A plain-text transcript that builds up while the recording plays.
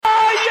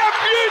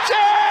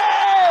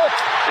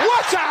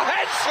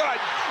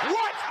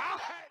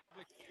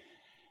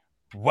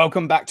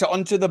Welcome back to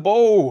Onto the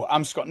Ball.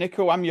 I'm Scott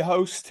Nichol. I'm your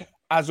host.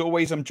 As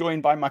always, I'm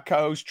joined by my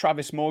co-host,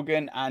 Travis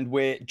Morgan, and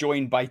we're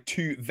joined by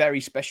two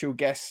very special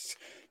guests,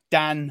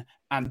 Dan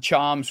and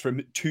Charms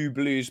from Two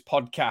Blues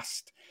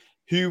podcast.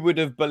 Who would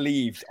have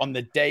believed on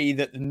the day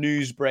that the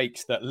news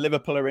breaks that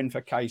Liverpool are in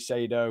for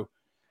Caicedo,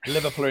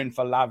 Liverpool are in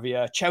for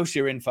Lavia,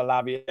 Chelsea are in for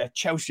Lavia,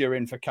 Chelsea are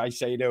in for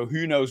Caicedo,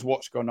 who knows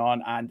what's going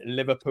on, and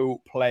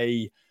Liverpool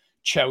play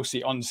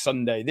Chelsea on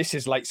Sunday. This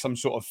is like some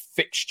sort of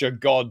fixture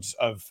gods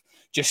of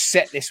just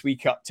set this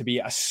week up to be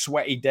a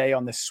sweaty day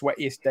on the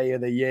sweatiest day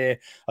of the year.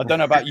 I don't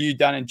know about you,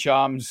 Dan and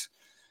Charms,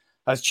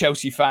 as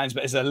Chelsea fans,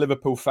 but as a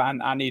Liverpool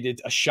fan, I needed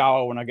a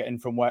shower when I get in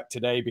from work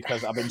today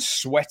because I've been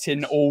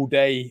sweating all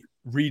day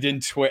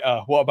reading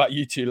Twitter. What about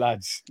you two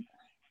lads?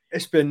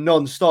 It's been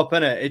non-stop,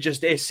 isn't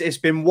it? It's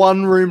been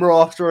one rumor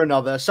after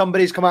another.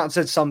 Somebody's come out and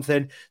said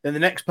something, then the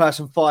next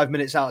person 5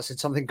 minutes out said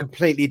something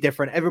completely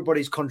different.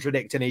 Everybody's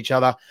contradicting each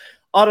other.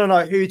 I don't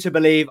know who to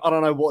believe. I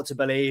don't know what to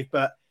believe,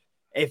 but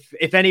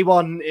if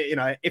anyone,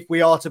 if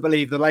we are to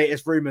believe the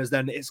latest rumors,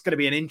 then it's going to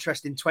be an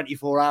interesting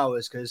 24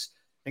 hours because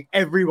I think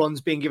everyone's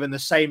been given the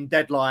same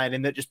deadline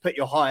and that just put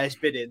your highest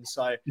bid in.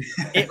 So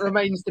it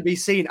remains to be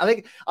seen.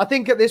 I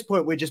think at this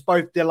point we're just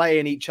both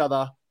delaying each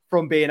other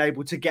from being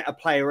able to get a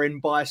player in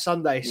by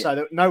Sunday, so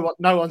that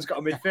no one's got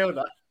a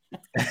midfielder.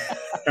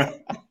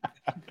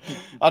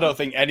 I don't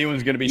think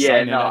anyone's going to be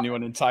signing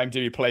anyone in time to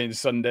be playing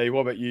Sunday. What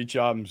about you,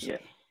 Charms?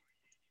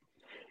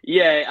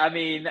 Yeah, I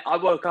mean, I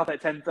woke up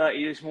at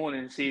 10:30 this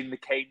morning seeing the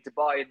Kane to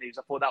buy news.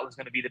 I thought that was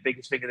going to be the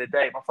biggest thing of the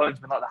day. My phone's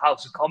been like the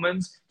House of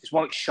Commons, just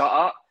won't shut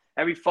up.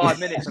 Every 5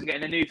 minutes, I'm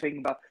getting a new thing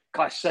about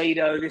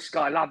Caicedo, this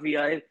guy,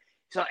 Lavia.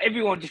 It's like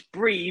everyone just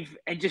breathe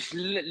and just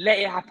let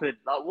it happen.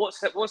 Like,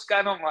 what's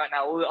going on right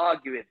now? All the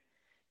arguing.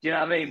 Do you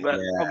know what I mean? But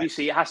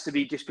obviously, it has to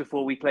be just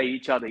before we play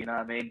each other. You know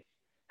what I mean?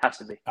 Has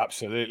to be.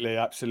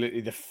 Absolutely.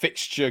 The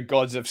fixture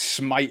gods have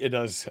smited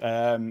us,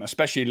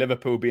 especially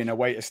Liverpool being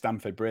away to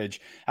Stamford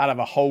Bridge. I'd have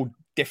a whole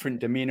different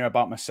demeanour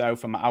about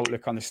myself and my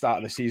outlook on the start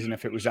of the season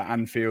if it was at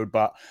Anfield,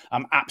 but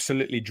I'm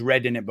absolutely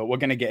dreading it. But we're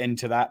going to get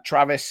into that.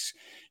 Travis,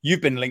 you've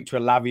been linked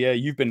with Lavia.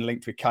 You've been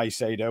linked with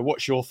Caicedo.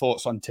 What's your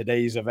thoughts on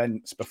today's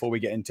events before we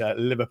get into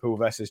Liverpool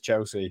versus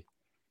Chelsea?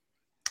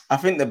 I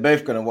think they're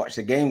both going to watch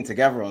the game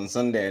together on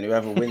Sunday, and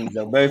whoever wins,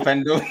 they'll both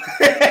end up.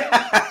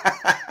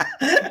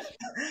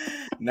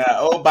 No,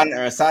 all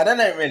banter aside, I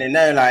don't really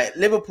know. Like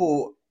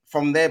Liverpool,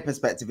 from their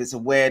perspective, it's a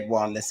weird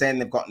one. They're saying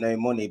they've got no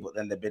money, but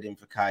then they're bidding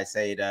for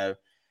Caicedo,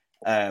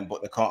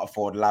 but they can't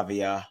afford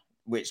Lavia,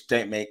 which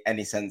don't make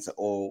any sense at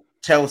all.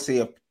 Chelsea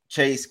have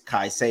chased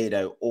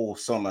Caicedo all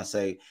summer,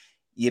 so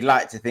you'd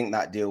like to think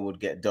that deal would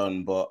get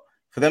done. But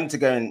for them to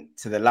go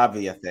into the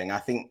Lavia thing, I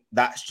think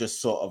that's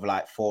just sort of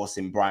like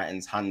forcing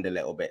Brighton's hand a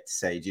little bit to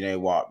say, do you know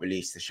what,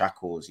 release the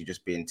shackles. You're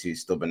just being too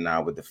stubborn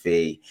now with the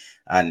fee.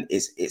 And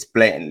it's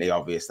blatantly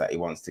obvious that he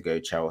wants to go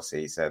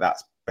Chelsea. So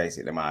that's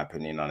basically my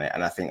opinion on it.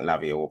 And I think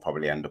Lavia will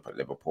probably end up at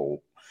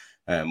Liverpool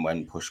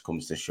when push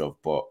comes to shove.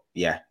 But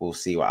yeah, we'll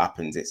see what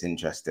happens. It's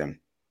interesting.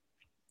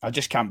 I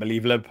just can't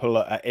believe Liverpool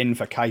are in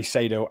for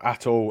Caicedo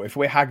at all. If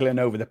we're haggling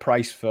over the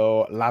price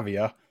for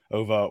Lavia,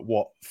 over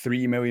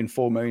 3 million,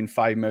 4 million,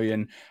 5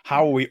 million.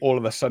 How are we all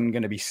of a sudden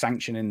going to be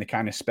sanctioning the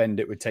kind of spend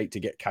it would take to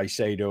get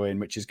Caicedo in,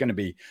 which is going to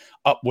be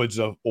upwards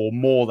of or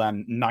more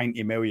than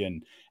 90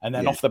 million? And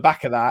then off the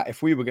back of that,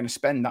 if we were going to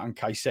spend that on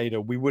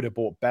Caicedo, we would have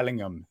bought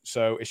Bellingham.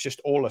 So it's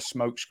just all a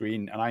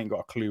smokescreen, and I ain't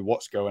got a clue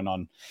what's going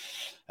on.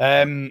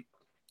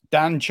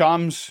 Dan,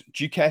 Charms,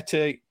 do you care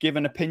to give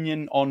an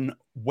opinion on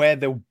where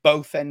they'll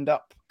both end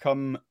up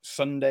come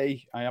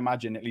Sunday? I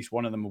imagine at least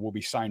one of them will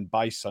be signed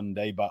by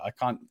Sunday, but I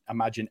can't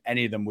imagine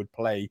any of them would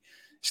play.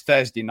 It's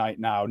Thursday night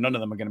now. None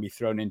of them are going to be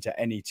thrown into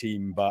any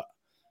team, but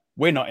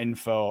we're not in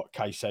for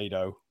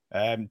Caicedo.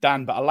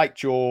 Dan, but I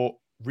liked your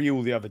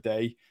reel the other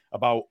day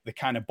about the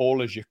kind of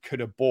ballers you could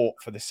have bought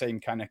for the same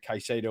kind of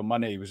Caicedo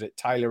money. Was it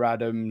Tyler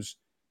Adams,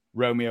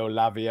 Romeo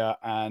Lavia,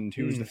 and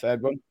who was the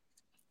third one?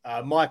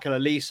 Michael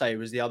Elise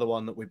was the other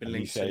one that we've been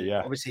linked to.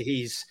 Yeah. Obviously,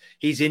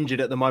 he's injured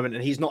at the moment,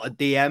 and he's not a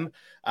DM,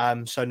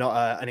 so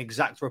not an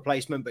exact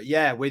replacement. But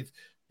yeah, with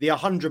the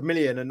 100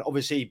 million, and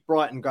obviously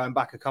Brighton going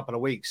back a couple of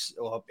weeks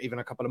or even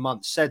a couple of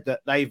months, said that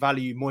they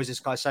value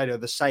Moises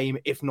Caicedo the same,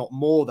 if not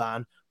more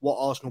than what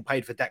Arsenal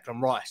paid for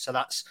Declan Rice. So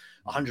that's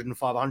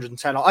 105,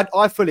 110.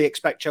 I fully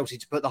expect Chelsea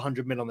to put the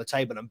 100 million on the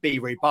table and be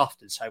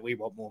rebuffed and say we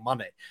want more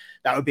money.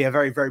 That would be a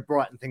very, very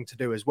Brighton thing to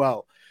do as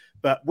well.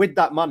 But with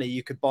that money,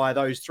 you could buy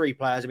those three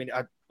players. I mean,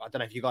 I don't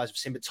know if you guys have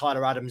seen, but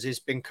Tyler Adams has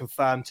been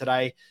confirmed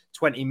today,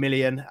 20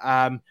 million.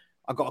 I've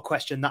got to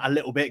question that a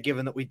little bit,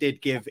 given that we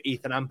did give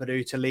Ethan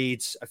Ampadu to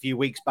Leeds a few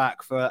weeks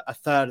back for a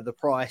third of the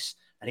price.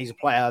 And he's a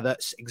player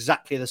that's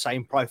exactly the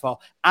same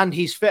profile. And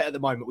he's fit at the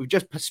moment. We've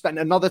just spent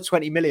another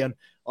 20 million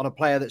on a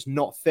player that's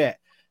not fit.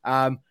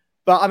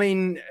 But I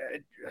mean,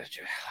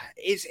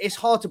 it's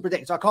hard to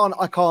predict. I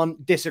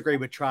can't disagree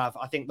with Trav.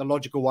 I think the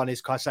logical one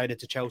is Caicedo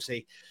to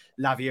Chelsea,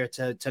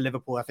 Lavia to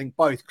Liverpool. I think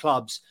both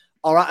clubs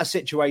are at a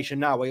situation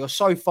now where you're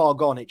so far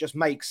gone, it just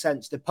makes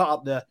sense to put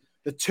up the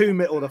 2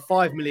 million or the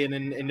 5 million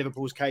in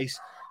Liverpool's case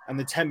and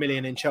the 10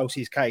 million in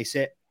Chelsea's case,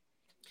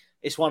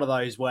 it's one of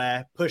those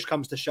where push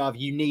comes to shove,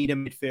 you need a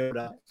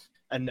midfielder,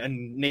 and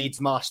needs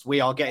must.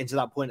 We are getting to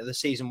that point of the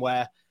season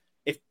where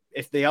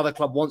if the other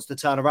club wants to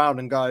turn around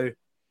and go,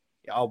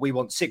 oh, we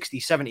want 60,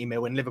 70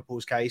 mil in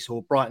Liverpool's case,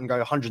 or Brighton go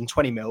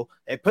 120 mil,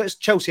 it puts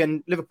Chelsea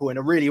and Liverpool in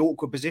a really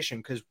awkward position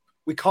because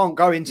we can't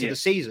go into the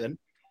season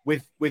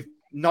with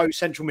no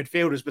central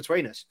midfielders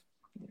between us.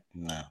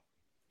 No.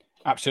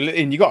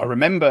 Absolutely. And you got to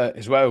remember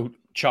as well,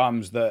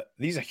 Charms, that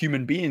these are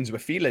human beings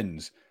with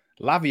feelings.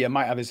 Lavia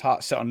might have his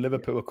heart set on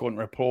Liverpool according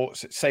to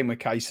reports. Same with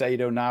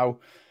Caicedo now.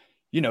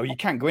 You know, you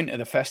can't go into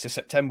the 1st of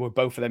September with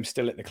both of them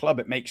still at the club.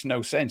 It makes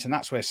no sense. And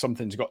that's where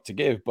something's got to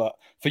give. But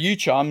for you,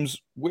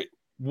 Charms,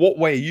 what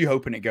way are you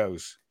hoping it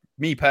goes?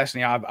 Me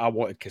personally, I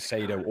wanted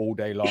Caicedo all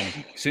day long.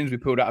 As soon as we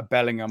pulled out of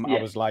Bellingham,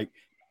 I was like,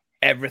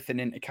 everything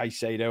into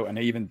Caicedo. And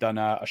I even done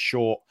a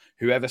short,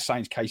 whoever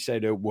signs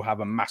Caicedo will have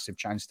a massive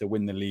chance to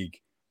win the league.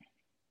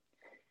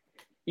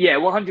 Yeah,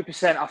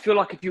 100%. I feel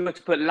like if you were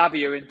to put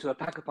Lavia into a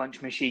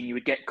pack-a-punch machine, you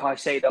would get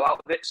Caicedo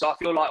out of it. So I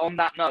feel like on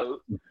that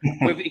note,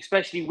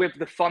 especially with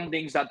the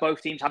fundings that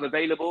both teams have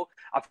available,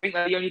 I think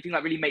that the only thing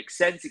that really makes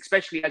sense,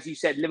 especially as you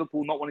said,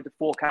 Liverpool not wanting to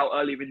fork out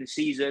earlier in the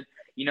season,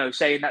 you know,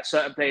 saying that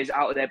certain players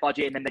are out of their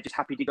budget and then they're just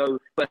happy to go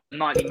put a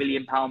 £90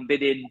 million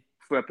bid in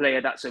for a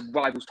player that's a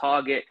rival's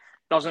target.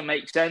 Doesn't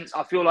make sense.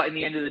 I feel like in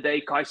the end of the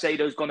day,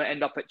 Caicedo's going to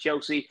end up at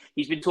Chelsea.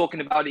 He's been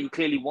talking about it. He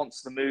clearly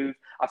wants the move.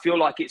 I feel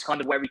like it's kind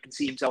of where he can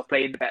see himself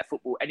playing the better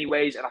football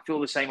anyways. And I feel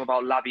the same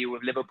about Lavia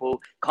with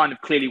Liverpool. Kind of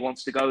clearly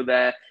wants to go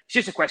there. It's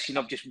just a question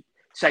of just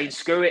saying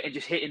screw it and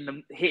just hitting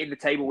the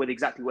table with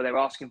exactly what they're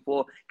asking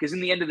for. Because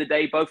in the end of the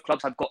day, both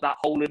clubs have got that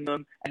hole in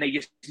them and they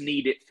just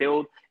need it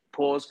filled.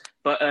 Pause.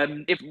 But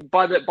if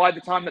by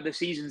the time that the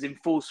season's in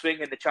full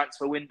swing and the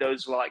transfer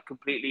window's like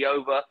completely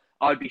over,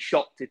 I'd be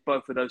shocked if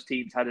both of those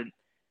teams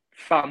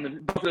both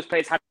of those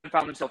players hadn't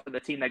found themselves in the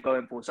team they're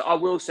going for. So I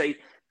will say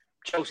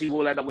Chelsea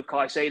will end up with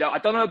Caicedo. I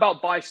don't know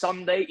about by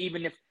Sunday,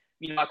 even if,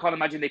 you know, I can't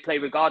imagine they play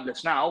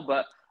regardless now,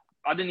 but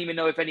I don't even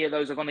know if any of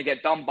those are going to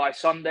get done by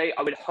Sunday.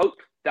 I would hope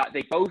that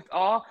they both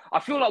are. I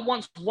feel like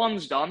once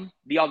one's done,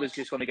 the other's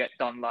just going to get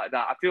done like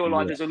that. I feel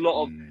like there's a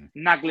lot of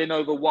naggling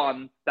over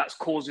one that's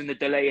causing the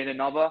delay in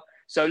another.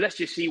 So let's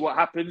just see what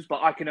happens.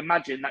 But I can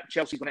imagine that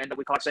Chelsea's going to end up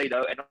with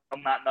Caicedo, and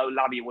on that note,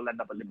 Lavia will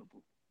end up at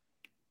Liverpool.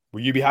 Will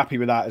you be happy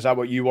with that? Is that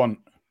what you want?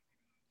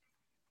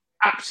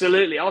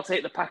 Absolutely. I'll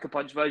take the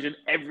pack-a-punch version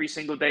every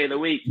single day of the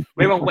week.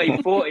 We're on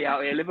wave 40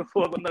 out here.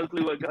 Liverpool have got no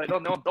clue what's going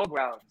on. They're on dog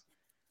rounds.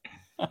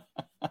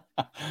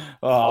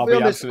 I'll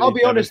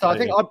be honest. I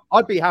think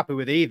I'd be happy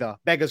with either.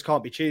 Beggars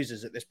can't be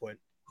choosers at this point.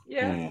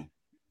 Yeah.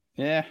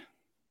 Yeah.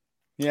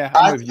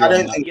 I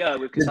don't think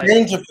the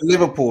danger for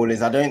Liverpool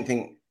is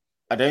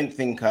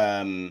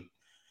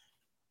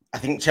I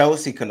think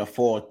Chelsea can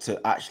afford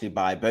to actually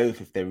buy both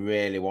if they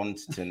really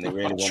wanted to, and they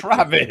really want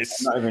Travis.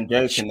 to. I'm not even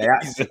joking. Jesus. They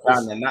actually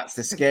can, and that's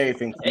the scary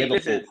thing for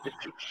Liverpool.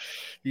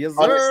 Yes,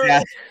 honestly,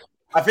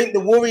 I think the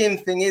worrying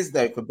thing is,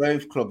 though, for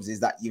both clubs is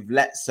that you've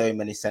let so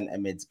many centre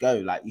mids go.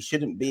 Like, you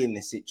shouldn't be in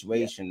this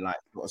situation, like,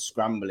 sort of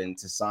scrambling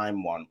to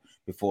sign one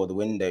before the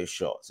window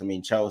shuts. I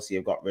mean, Chelsea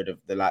have got rid of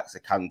the likes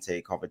of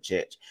Kante,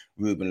 Kovacic,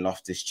 Ruben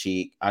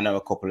Loftus-Cheek. I know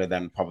a couple of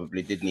them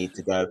probably did need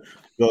to go.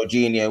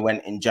 Jorginho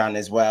went in Jan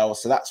as well.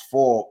 So that's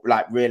 4,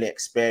 like, really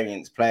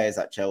experienced players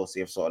that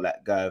Chelsea have sort of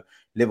let go.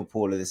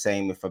 Liverpool are the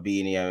same with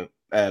Fabinho,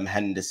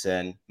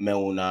 Henderson,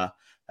 Milner,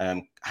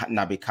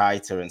 Naby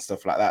Keita and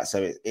stuff like that.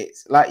 So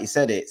it's like you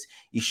said,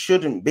 you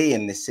shouldn't be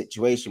in this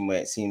situation where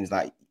it seems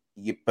like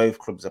both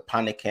clubs are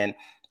panicking.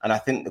 And I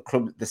think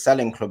the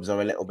selling clubs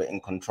are a little bit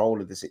in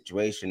control of the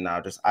situation now,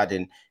 just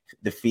adding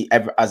the fee.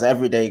 As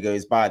every day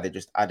goes by, they're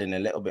just adding a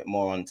little bit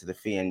more onto the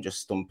fee and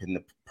just stumping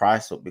the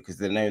price up because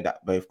they know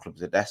that both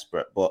clubs are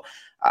desperate. But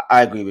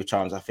I agree with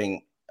Charles. I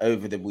think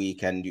over the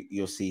weekend,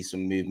 you'll see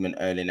some movement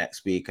early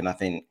next week. And I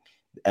think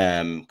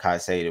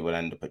Caicedo will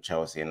end up at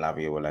Chelsea and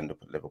Lavia will end up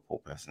at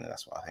Liverpool. Personally,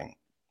 that's what I think.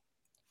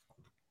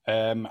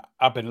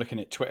 I've been looking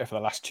at Twitter for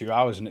the last 2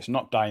 hours and it's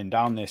not dying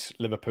down, this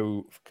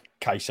Liverpool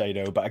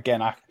Caicedo. But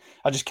again, I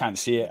just can't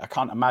see it. I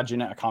can't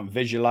imagine it. I can't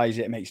visualize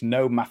it. It makes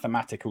no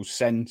mathematical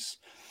sense.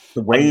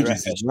 The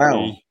wages as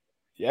well.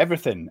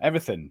 Everything.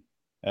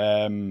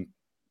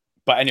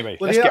 But anyway,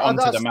 let's get on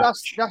to the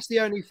match. That's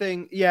the only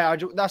thing. Yeah,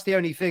 that's the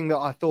only thing that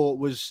I thought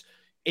was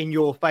in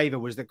your favour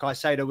was that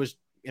Caicedo was,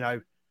 you know,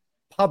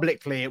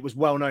 publicly it was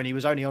well known he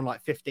was only on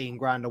like 15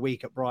 grand a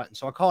week at Brighton.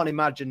 So I can't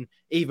imagine,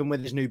 even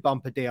with his new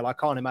bumper deal, I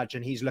can't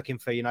imagine he's looking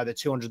for, you know, the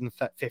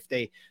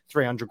 250,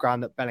 300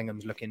 grand that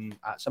Bellingham's looking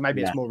at. So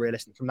maybe it's more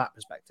realistic from that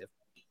perspective.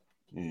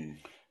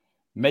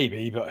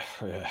 Maybe, but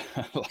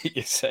like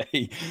you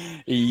say,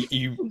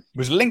 he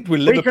was linked with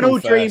Liverpool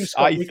first.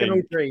 We can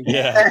all dream.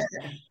 Yeah.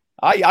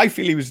 I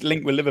feel he was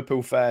linked with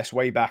Liverpool first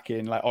way back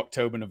in like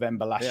October,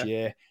 November last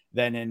year.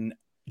 Then in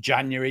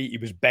January, he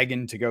was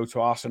begging to go to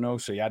Arsenal,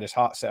 so he had his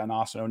heart set on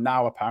Arsenal.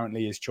 Now,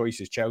 apparently, his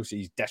choice is Chelsea.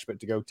 He's desperate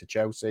to go to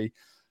Chelsea.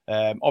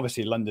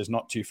 Obviously, London's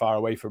not too far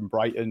away from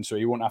Brighton, so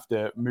he won't have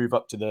to move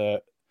up to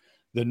the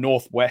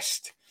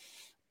northwest.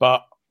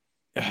 But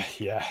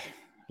yeah,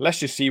 let's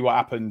just see what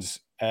happens.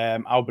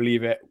 I'll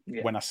believe it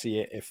when I see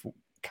it if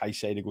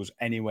Caicedo goes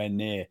anywhere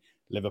near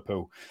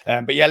Liverpool.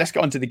 But yeah, let's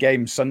get on to the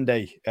game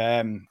Sunday.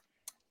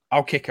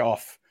 I'll kick it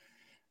off.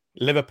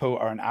 Liverpool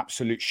are an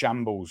absolute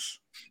shambles.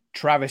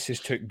 Travis has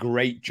took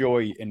great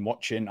joy in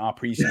watching our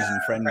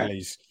preseason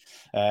friendlies.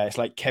 It's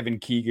like Kevin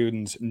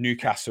Keegan's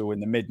Newcastle in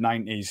the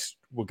mid-90s.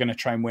 We're going to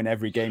try and win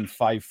every game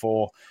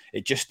 5-4.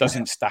 It just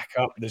doesn't stack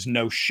up. There's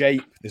no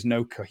shape. There's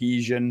no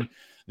cohesion.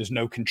 There's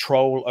no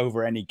control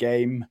over any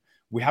game.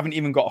 We haven't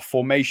even got a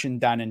formation,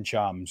 Dan and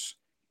Charms.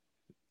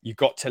 You've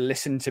got to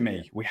listen to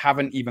me. We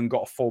haven't even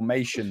got a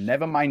formation.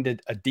 Never mind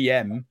a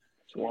DM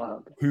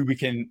who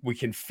we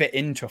can fit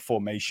into a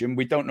formation.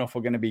 We don't know if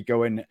we're going to be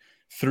going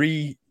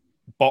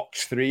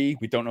 3-box-3.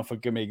 We don't know if we're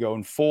going to be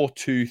going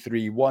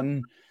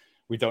 4-2-3-1.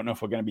 We don't know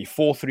if we're going to be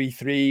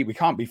 4-3-3. We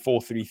can't be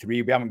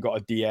 4-3-3. We haven't got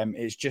a DM.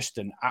 It's just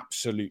an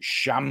absolute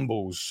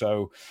shambles.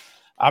 So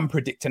I'm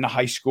predicting a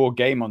high score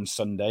game on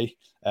Sunday.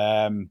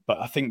 But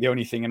I think the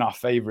only thing in our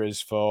favour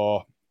is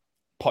for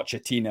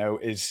Pochettino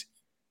is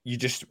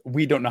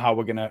we don't know how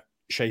we're going to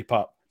shape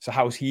up. So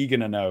how's he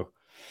going to know?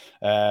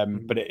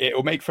 But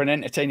it'll make for an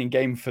entertaining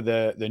game for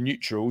the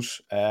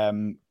neutrals.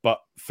 But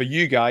for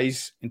you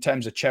guys, in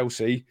terms of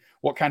Chelsea,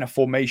 what kind of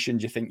formation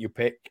do you think you'll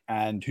pick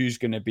and who's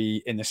going to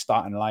be in the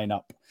starting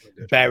lineup?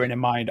 Bearing in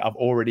mind, I've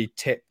already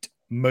tipped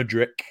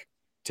Mudryk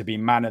to be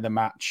man of the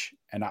match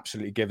and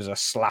absolutely give us a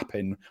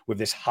slapping with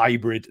this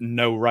hybrid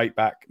no right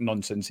back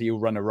nonsense. He'll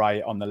run a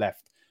riot on the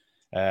left.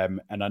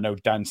 And I know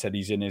Dan said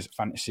he's in his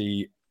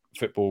fantasy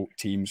football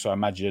team, so I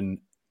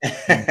imagine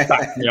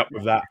back me up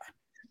with that.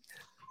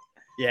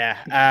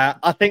 Yeah,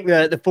 I think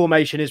the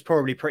formation is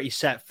probably pretty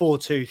set.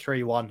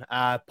 4-2-3-1.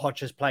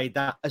 Poch has played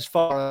that as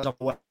far as I'm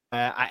aware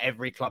at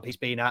every club he's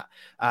been at.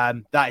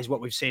 That is what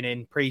we've seen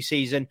in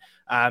pre-season.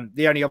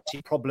 The only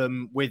obviously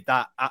problem with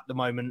that at the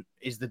moment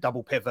is the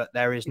double pivot.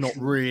 There is not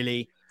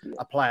really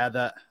a player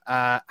that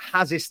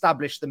has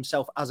established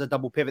themselves as a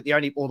double pivot.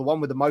 The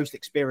one with the most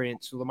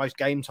experience or the most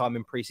game time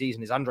in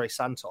pre-season is Andre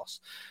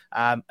Santos.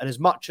 And as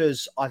much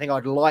as I think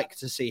I'd like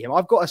to see him,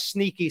 I've got a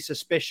sneaky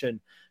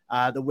suspicion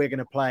that we're going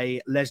to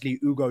play Leslie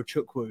Ugo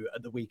Chukwu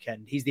at the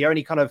weekend. He's the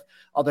only kind of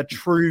other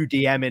true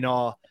DM in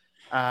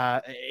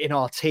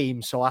our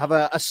team. So I have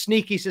a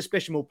sneaky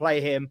suspicion we'll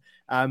play him.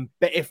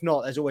 But if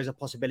not, there's always a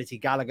possibility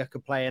Gallagher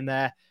could play in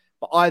there.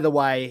 But either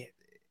way,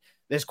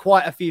 there's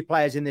quite a few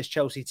players in this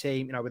Chelsea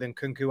team, with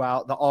Nkunku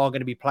out, that are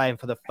going to be playing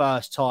for the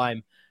first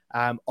time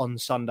on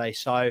Sunday.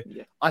 So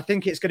I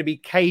think it's going to be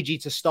cagey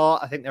to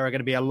start. I think there are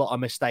going to be a lot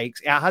of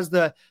mistakes. It has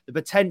the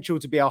potential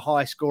to be a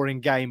high scoring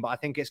game, but I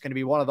think it's going to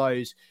be one of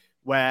those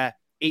where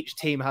each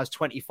team has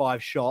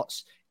 25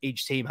 shots,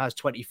 each team has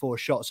 24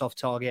 shots off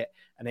target,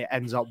 and it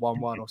ends up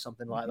 1-1 or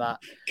something like that.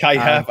 Okay,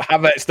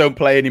 Havertz don't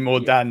play anymore,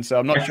 Dan, so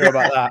I'm not sure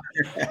about that.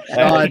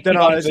 I don't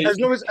know. As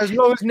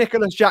long as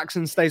Nicholas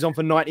Jackson stays on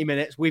for 90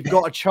 minutes, we've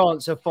got a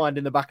chance of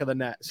finding the back of the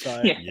net. So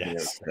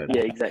yes.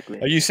 Yeah, exactly.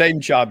 Are you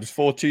saying, Chubbs,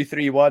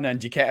 4-2-3-1, and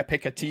do you care to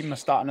pick a team, a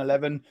starting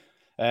 11?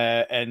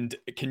 And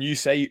can you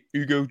say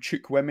Ugo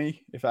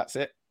Chukwuemeka, if that's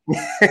it?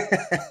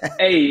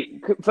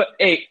 Hey,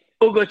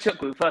 Ugo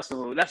Chukwu, first of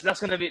all, that's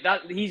going to be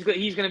that he's going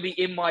to be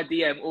in my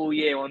DM all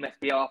year on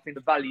FPR. I think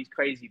the value's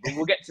crazy, but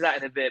we'll get to that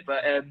in a bit.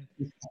 But I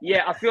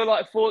feel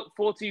like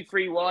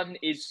 4-2-3-1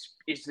 is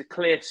the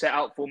clear set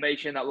out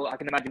formation that I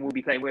can imagine we'll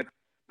be playing with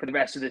for the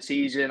rest of the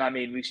season. I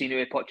mean, we've seen it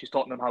with Poch's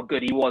Tottenham how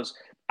good he was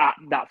at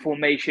that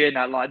formation,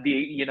 at like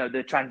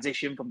the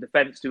transition from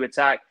defence to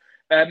attack.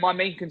 My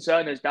main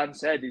concern, as Dan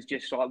said, is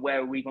just like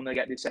where are we going to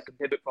get this second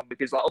pivot from?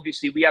 Because like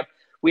obviously we have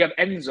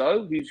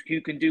Enzo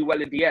who can do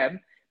well in DM.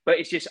 But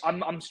it's just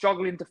I'm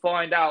struggling to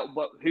find out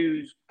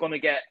who's going to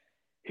get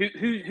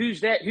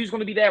who's there, who's going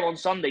to be there on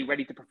Sunday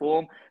ready to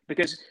perform.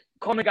 Because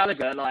Conor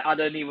Gallagher, like I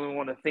don't even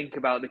want to think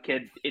about the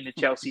kid in the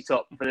Chelsea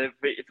top for as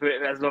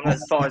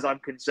far as I'm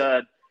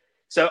concerned.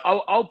 So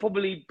I'll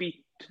probably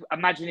be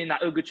imagining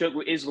that Ugo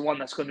Chukwu is the one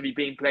that's going to be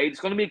being played.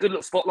 It's going to be a good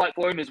little spotlight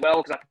for him as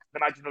well, because I can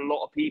imagine a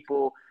lot of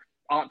people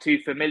aren't too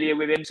familiar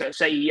with him. So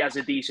say he has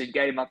a decent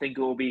game, I think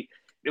it'll be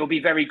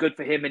very good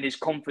for him and his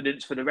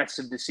confidence for the rest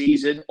of the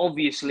season.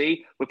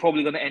 Obviously, we're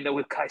probably going to end up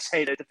with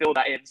Caicedo to fill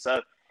that in.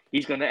 So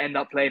he's going to end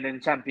up playing in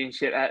the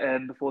Championship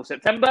before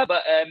September.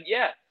 But I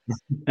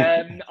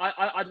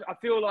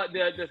feel like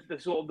the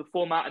sort of the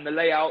format and the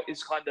layout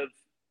is kind of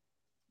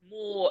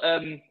more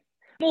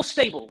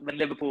stable than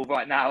Liverpool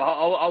right now.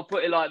 I'll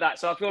put it like that.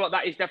 So I feel like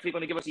that is definitely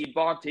going to give us the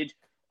advantage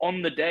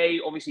on the day.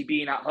 Obviously,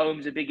 being at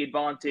home is a big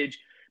advantage.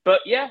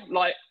 But yeah,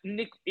 like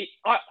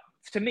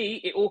to me,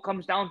 it all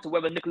comes down to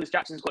whether Nicholas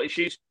Jackson's got his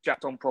shoes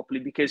strapped on properly,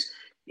 because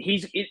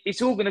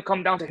it's all going to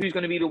come down to who's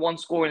going to be the one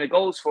scoring the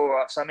goals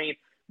for us. I mean,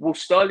 will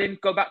Sterling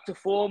go back to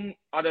form?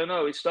 I don't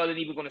know. Is Sterling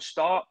even going to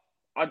start?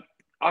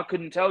 I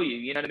couldn't tell you.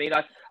 You know what I mean?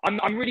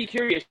 I'm really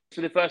curious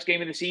for the first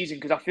game of the season,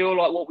 because I feel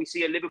like what we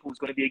see at Liverpool is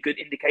going to be a good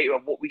indicator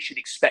of what we should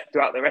expect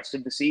throughout the rest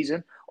of the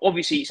season.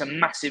 Obviously, it's a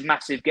massive,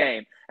 massive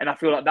game, and I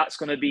feel like that's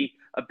going to be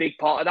a big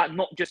part of that.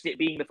 Not just it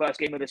being the first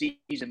game of the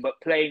season,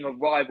 but playing a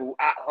rival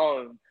at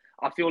home.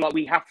 I feel like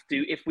we have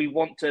to, if we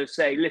want to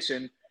say,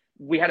 listen,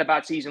 we had a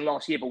bad season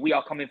last year, but we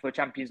are coming for a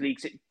Champions League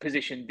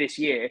position this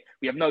year.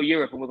 We have no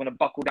Europe, and we're going to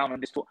buckle down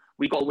on this tour.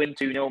 We got to win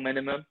 2-0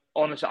 minimum.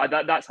 Honestly,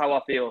 that's how I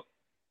feel.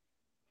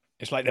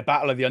 It's like the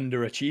battle of the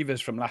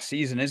underachievers from last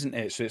season, isn't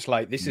it? So it's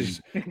like, this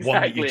is Exactly.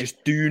 one that you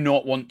just do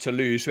not want to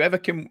lose. Whoever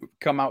can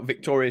come out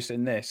victorious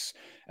in this,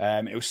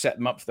 it will set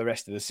them up for the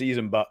rest of the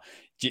season. But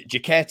do you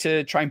care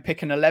to try and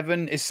pick an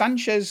 11? Is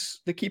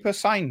Sanchez the keeper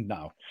signed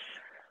now?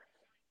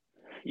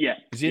 Yeah.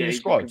 Is he in the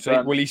squad?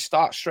 So will he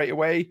start straight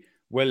away?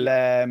 Will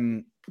I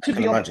can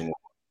imagine.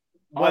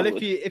 Well,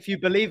 if you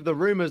believe the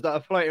rumours that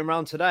are floating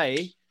around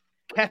today,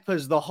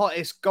 Kepa's the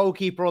hottest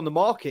goalkeeper on the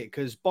market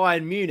because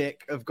Bayern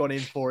Munich have gone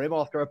in for him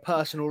after a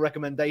personal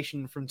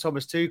recommendation from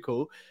Thomas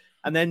Tuchel.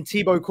 And then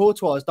Thibaut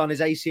Courtois has done his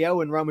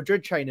ACL in Real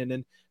Madrid training,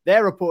 and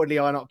they're reportedly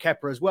eyeing up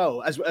Kepa as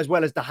well as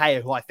De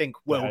Gea, who I think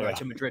will go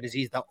to Madrid, as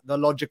he's the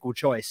logical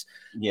choice.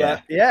 Yeah.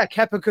 But yeah,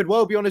 Kepa could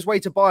well be on his way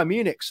to Bayern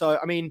Munich. So,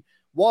 I mean,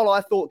 while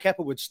I thought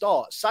Kepa would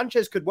start,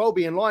 Sanchez could well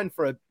be in line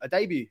for a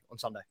debut on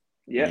Sunday.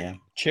 Yeah.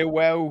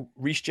 Chilwell,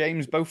 Reece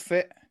James, both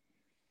fit.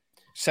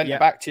 Centre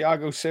back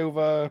Thiago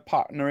Silva,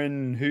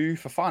 partnering who?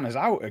 Fofana's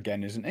out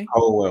again, isn't he?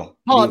 Oh, well.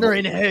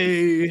 Partnering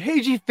who?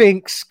 Who do you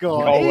think,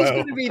 Scott? He's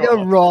going to be the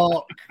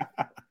Rock.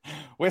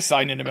 We're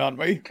signing him, aren't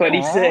we?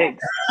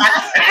 26.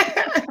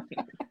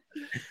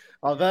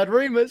 I've heard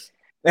rumours.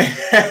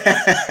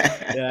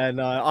 Yeah,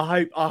 no.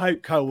 I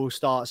hope Cole will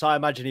start. So I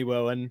imagine he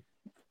will. And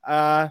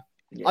I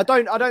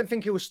don't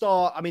think he will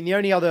start. I mean, the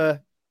only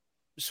other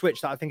switch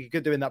that I think he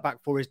could do in that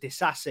back four is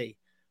Disasi.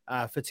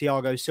 For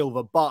Thiago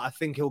Silva, but I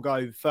think he'll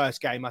go first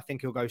game. I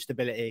think he'll go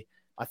stability.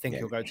 I think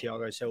he'll go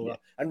Thiago Silva. Yeah.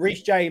 And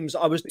Reece James,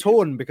 I was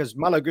torn because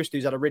Malo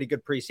Gusto's had a really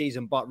good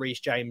preseason, but Reece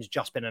James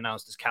just been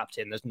announced as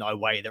captain. There's no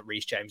way that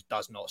Reece James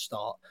does not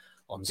start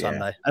on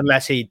Sunday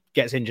unless he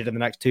gets injured in the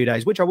next 2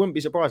 days, which I wouldn't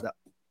be surprised at.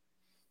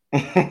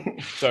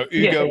 So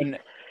Ugo and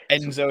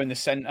Enzo in the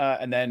centre,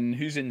 and then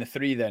who's in the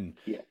three then?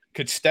 Yeah.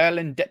 Could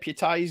Sterling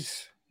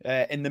deputise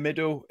in the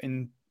middle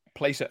in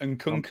place of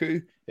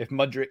Nkunku if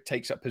Mudryk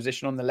takes up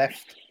position on the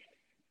left?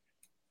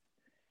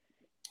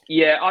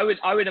 Yeah,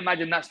 I would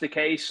imagine that's the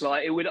case.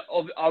 Like, I would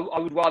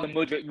rather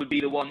Mudryk would be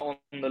the one on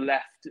the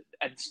left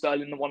and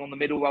Sterling the one on the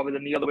middle rather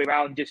than the other way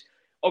around. Just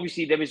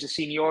obviously there is a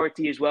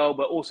seniority as well,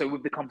 but also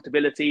with the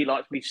comfortability,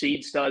 like we've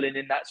seen Sterling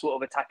in that sort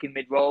of attacking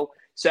mid role.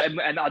 So,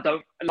 and I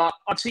don't like.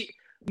 I'd see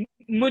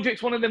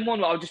Mudryk's one of them.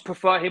 I would just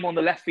prefer him on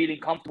the left,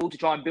 feeling comfortable to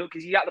try and build,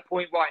 because he's at the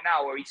point right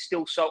now where he's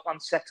still so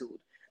unsettled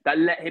that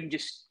let him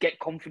just get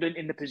confident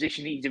in the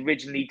position he's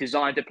originally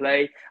designed to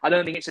play. I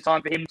don't think it's a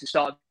time for him to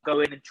start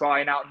going and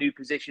trying out new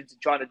positions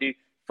and trying to do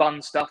fun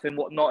stuff and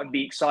whatnot and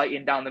be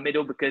exciting down the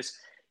middle, because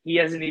he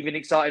hasn't even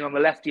excited on the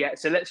left yet.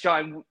 So let's try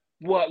and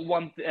work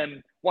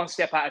one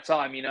step at a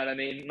time, you know what I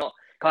mean? Not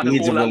kind of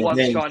all at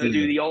once trying to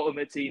do the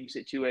ultimate team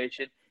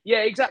situation.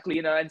 Yeah, exactly.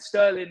 You know, and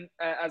Sterling,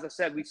 as I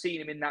said, we've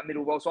seen him in that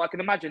middle role. So I can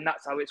imagine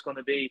that's how it's going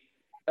to be.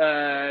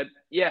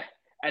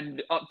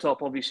 And up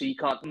top, obviously,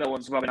 no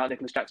one's rubbing out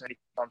Nicholas Jackson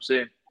anytime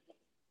soon.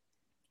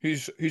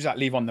 Who's that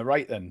leave on the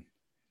right then?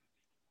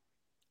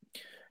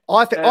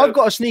 I think I've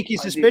got a sneaky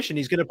suspicion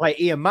he's going to play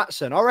Ian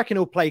Maatsen. I reckon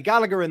he'll play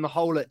Gallagher in the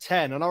hole at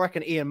 10, and I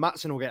reckon Ian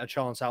Maatsen will get a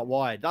chance out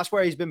wide. That's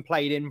where he's been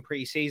played in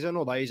pre-season,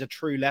 although he's a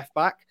true left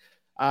back.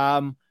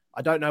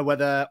 I don't know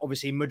whether,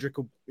 obviously, Mudryk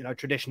will,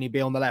 traditionally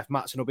be on the left,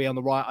 Maatsen will be on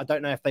the right. I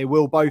don't know if they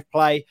will both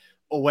play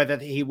or whether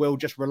he will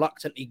just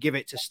reluctantly give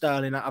it to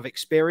Sterling out of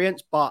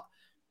experience, but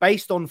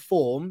based on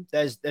form,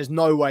 there's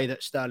no way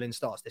that Sterling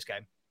starts this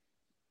game.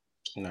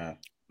 No.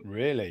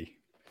 Really?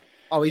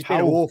 Oh, he's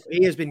been awful.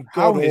 He has been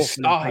god awful. His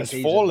star has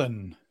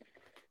fallen.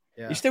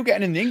 Yeah. He's still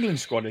getting in the England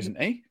squad, isn't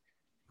he?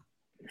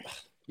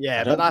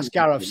 Yeah, but that's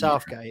Gareth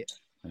Southgate.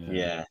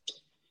 Yeah.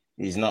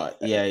 He's not.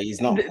 Yeah, he's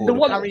not.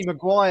 Harry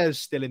Maguire's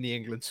still in the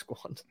England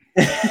squad.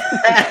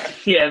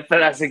 Yeah, but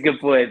that's a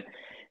good point.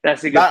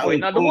 That's a good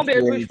point. Now, the one bit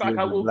of pushback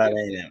I will...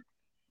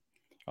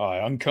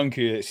 Nkunku,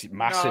 it's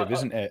massive,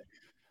 isn't it?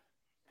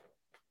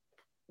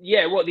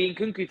 Yeah, the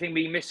Nkunku thing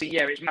being missing,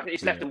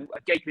 it's left a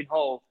gaping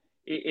hole,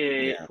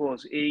 of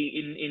course,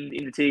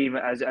 in the team,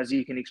 as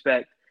you can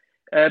expect.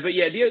 But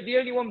yeah, the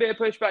only one bit of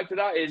pushback to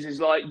that is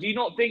like, do you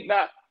not think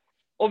that,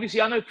 obviously,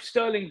 I know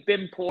Sterling's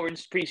been poor in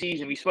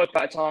pre-season, we spoke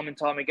about it time and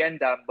time again,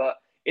 Dan, but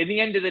in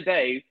the end of the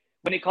day,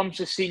 when it comes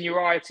to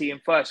seniority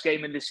and first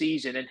game in the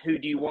season and who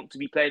do you want to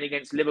be playing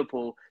against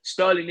Liverpool,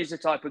 Sterling is the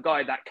type of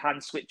guy that can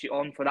switch it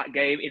on for that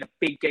game in a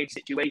big game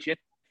situation.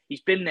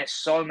 He's been there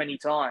so many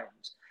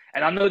times.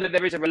 And I know that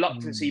there is a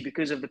reluctancy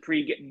because of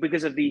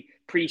the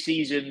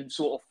pre-season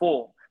sort of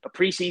form. But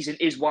pre-season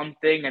is one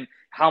thing, and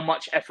how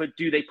much effort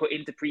do they put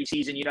into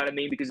pre-season? You know what I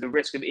mean? Because of the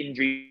risk of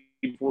injury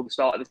before the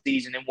start of the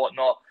season and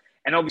whatnot.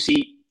 And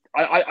obviously,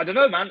 I don't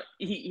know, man.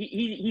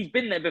 He's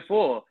been there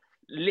before,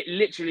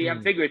 literally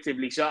and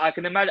figuratively. So I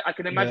can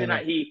imagine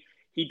that he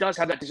does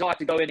have that desire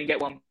to go in and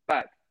get one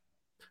back.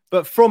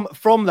 But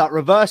from that,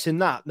 reversing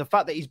that, the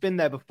fact that he's been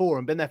there before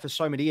and been there for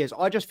so many years,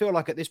 I just feel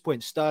like at this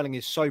point, Sterling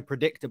is so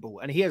predictable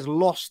and he has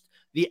lost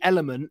the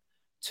element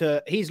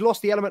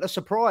of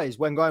surprise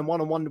when going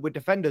one-on-one with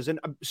defenders. And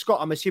Scott,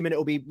 I'm assuming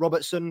it'll be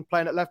Robertson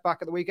playing at left back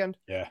at the weekend?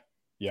 Yeah.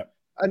 Yeah.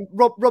 And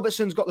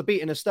Robertson's got the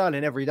beating of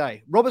Sterling every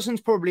day.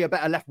 Robertson's probably a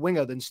better left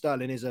winger than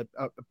Sterling is a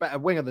better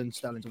winger than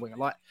Sterling's a winger.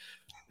 Like,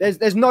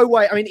 there's no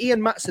way. I mean,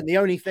 Ian Maatsen, the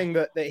only thing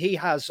that he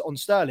has on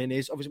Sterling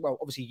is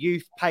obviously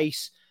youth,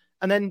 pace,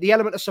 and then the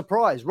element of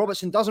surprise.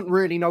 Robertson doesn't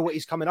really know what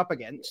he's coming up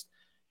against.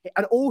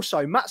 And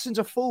also, Maatsen's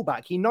a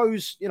fullback. He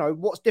knows,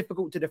 what's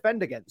difficult to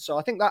defend against. So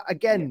I think that,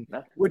 again,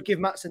 would give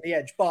Maatsen the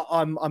edge. But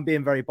I'm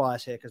being very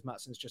biased here because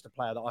Maatsen's just a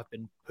player that I've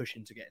been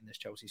pushing to get in this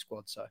Chelsea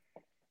squad. So,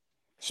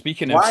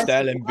 speaking of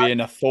Sterling being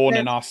a thorn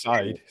in our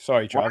side,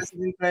 sorry, Trav. Why has he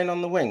been playing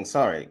on the wing?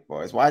 Sorry,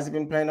 boys. Why has he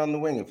been playing on the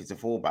wing if he's a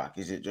fullback?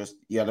 Is it just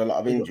you had a lot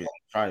of injuries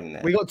trying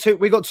there?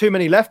 We got too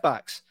many left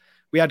backs.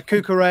 We had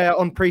Cucurella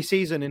on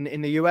pre-season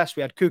in the US.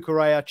 We had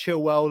Cucurella,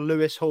 Chilwell,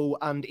 Lewis Hall,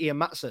 and Ian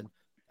Maatsen.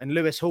 And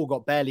Lewis Hall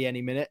got barely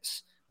any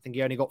minutes. I think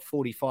he only got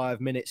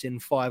 45 minutes in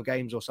 5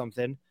 games or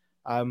something.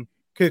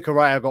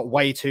 Cucurella got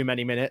way too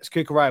many minutes.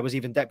 Cucurella was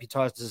even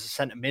deputised as a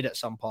centre mid at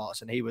some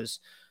parts, and he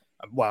was,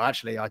 well,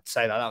 actually, I'd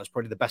say that was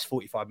probably the best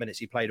 45 minutes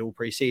he played all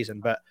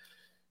pre-season. But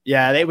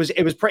yeah, it was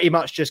pretty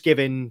much just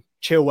giving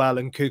Chilwell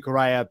and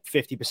Cucurella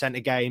 50%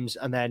 of games,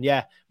 and then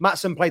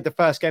Maatsen played the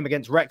first game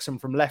against Wrexham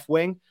from left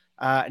wing,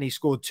 and he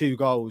scored 2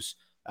 goals.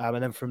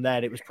 And then from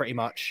there, it was pretty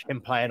much him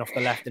playing off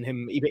the left, and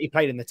he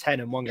played in the 10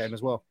 in one game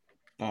as well.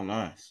 Oh,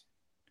 nice.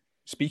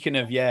 Speaking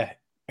of,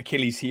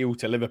 Achilles heel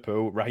to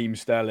Liverpool, Raheem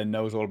Sterling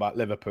knows all about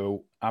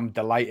Liverpool. I'm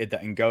delighted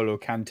that N'Golo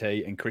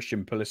Kante and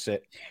Christian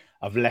Pulisic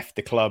have left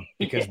the club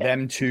because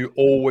them two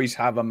always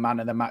have a man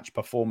of the match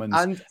performance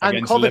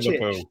against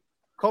Liverpool.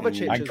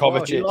 Kovacic and as Kovacic,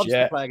 well. He loves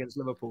to play against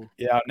Liverpool.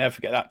 Yeah, I'll never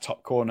forget that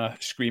top corner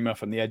screamer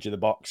from the edge of the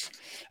box.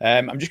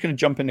 I'm just going to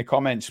jump in the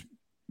comments.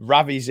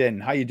 Ravi's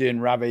in. How you doing,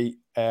 Ravi?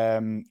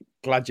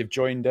 Glad you've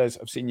joined us.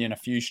 I've seen you in a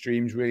few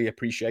streams. Really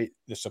appreciate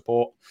the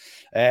support.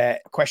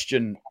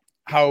 Question: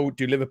 how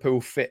do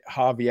Liverpool fit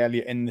Harvey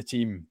Elliott in the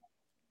team?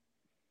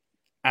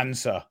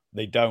 Answer: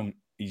 they don't.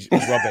 He's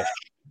rubbish.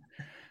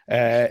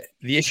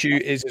 The issue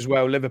is as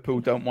well, Liverpool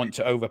don't want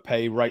to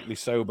overpay, rightly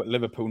so, but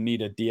Liverpool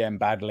need a DM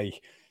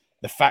badly.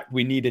 The fact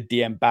we need a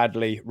DM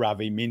badly,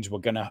 Ravi, means we're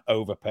going to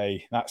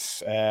overpay. But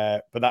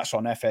that's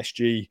on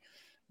FSG.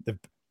 They've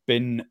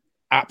been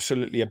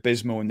absolutely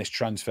abysmal in this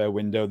transfer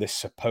window, this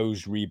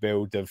supposed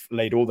rebuild. They've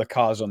laid all the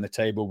cards on the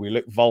table. We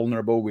look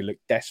vulnerable. We look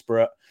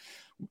desperate.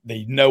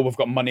 They know we've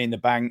got money in the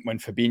bank. When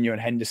Fabinho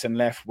and Henderson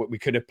left, we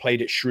could have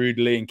played it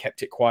shrewdly and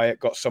kept it quiet,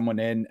 got someone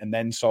in and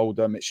then sold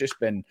them.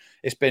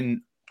 It's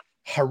been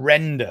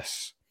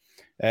horrendous.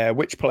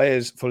 Which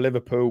players for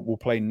Liverpool will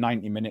play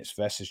 90 minutes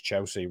versus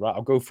Chelsea? Right,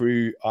 I'll go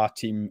through our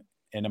team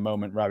in a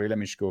moment, Ravi. Let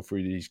me just go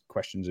through these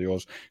questions of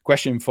yours.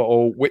 Question for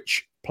all: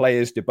 which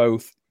players do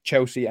both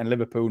Chelsea and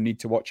Liverpool need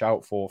to watch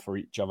out for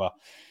each other?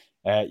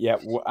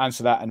 We'll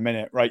answer that in a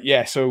minute.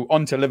 Right, so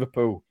on to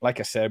Liverpool. Like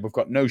I said, we've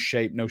got no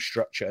shape, no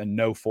structure, and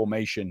no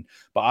formation,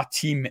 but our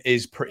team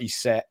is pretty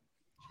set.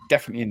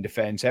 Definitely in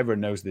defence.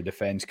 Everyone knows the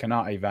defence.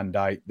 Konate, Van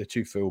Dijk, the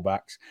 2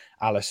 fullbacks,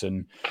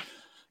 Alisson.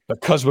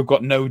 Because we've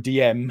got no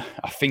DM,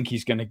 I think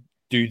he's going to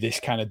do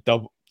this kind of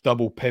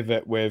double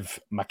pivot with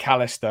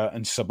McAllister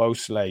and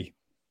Szoboszlai.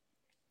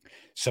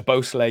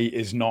 Szoboszlai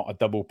is not a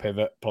double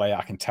pivot player.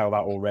 I can tell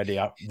that already.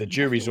 The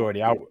jury's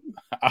already out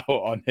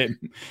on him.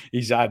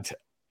 He's had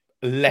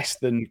less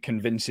than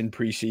convincing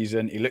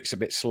preseason. He looks a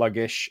bit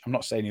sluggish. I'm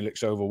not saying he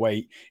looks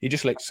overweight. He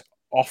just looks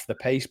off the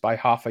pace by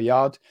half a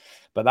yard.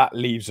 But that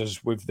leaves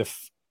us with the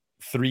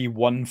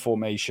 3-1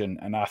 formation.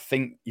 And I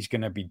think he's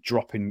going to be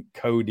dropping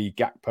Cody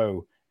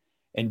Gakpo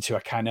into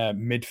a kind of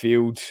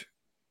midfield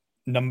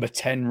number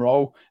 10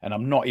 role. And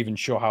I'm not even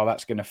sure how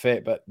that's going to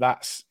fit. But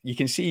you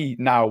can see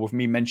now with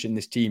me mentioning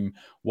this team,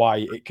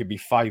 why it could be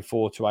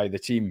 5-4 to either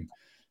team.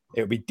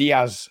 It'll be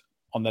Diaz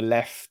on the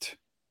left,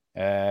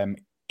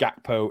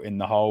 Gakpo in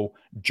the hole.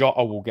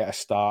 Jota will get a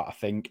start, I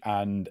think,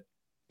 and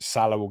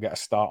Salah will get a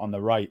start on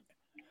the right.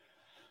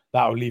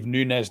 That'll leave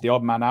Núñez, the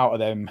odd man out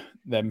of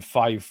them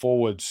 5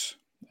 forwards.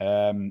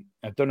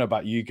 I don't know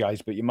about you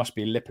guys, but you must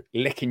be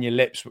licking your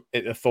lips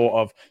at the thought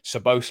of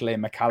Szoboszlai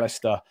and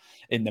McAllister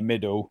in the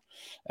middle.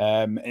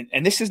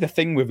 And this is the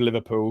thing with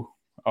Liverpool,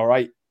 all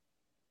right?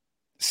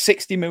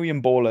 60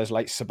 million ballers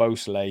like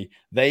Szoboszlai,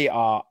 they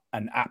are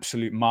an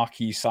absolute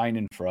marquee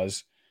signing for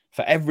us.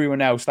 For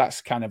everyone else,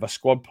 that's kind of a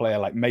squad player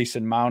like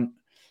Mason Mount.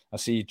 I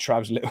see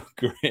Trav's little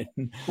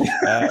grin.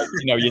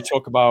 You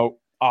talk about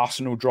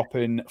Arsenal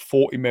dropping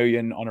 40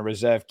 million on a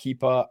reserve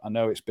keeper. I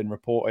know it's been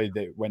reported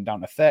that it went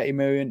down to 30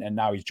 million and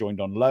now he's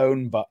joined on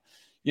loan. But,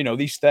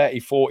 these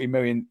 30, 40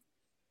 million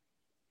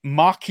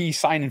marquee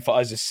signing for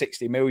us is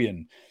 60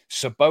 million.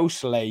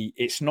 Szoboszlai,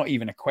 it's not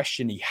even a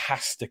question. He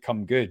has to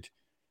come good.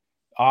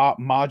 Our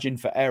margin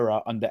for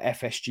error under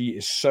FSG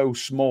is so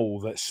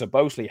small that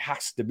Szoboszlai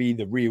has to be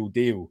the real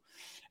deal.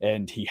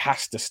 And he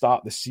has to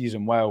start the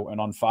season well and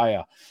on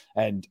fire.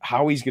 And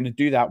how he's going to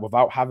do that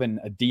without having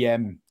a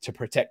DM to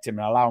protect him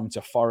and allow him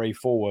to foray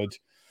forward,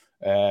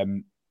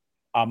 I'm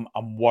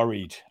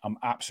worried. I'm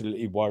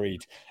absolutely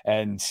worried.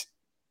 And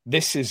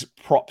this is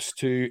props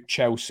to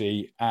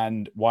Chelsea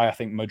and why I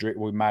think Mudryk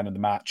will be man of the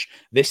match.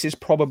 This is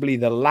probably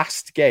the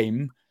last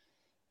game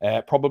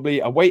Probably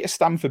away to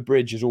Stamford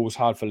Bridge is always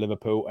hard for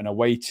Liverpool, and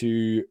away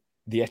to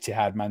the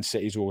Etihad, Man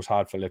City is always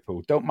hard for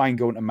Liverpool. Don't mind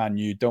going to Man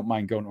U, don't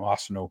mind going to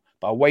Arsenal,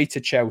 but away to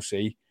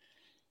Chelsea,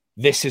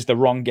 this is the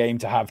wrong game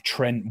to have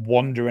Trent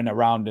wandering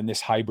around in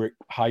this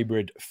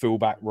hybrid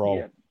fullback role.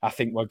 Yeah. I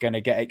think we're going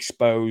to get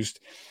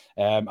exposed.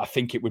 I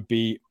think it would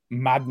be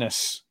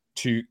madness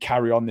to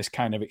carry on this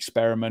kind of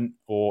experiment,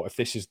 or if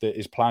this is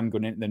his plan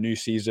going into the new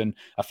season,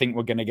 I think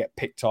we're going to get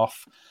picked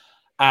off.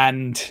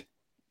 And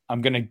I'm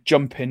going to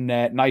jump in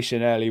there nice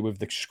and early with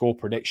the score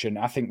prediction.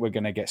 I think we're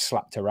going to get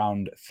slapped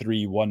around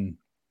 3-1.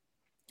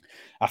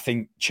 I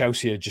think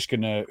Chelsea are just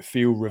going to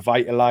feel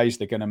revitalised.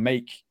 They're going to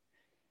make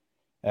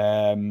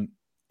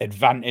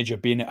advantage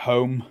of being at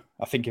home.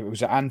 I think if it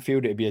was at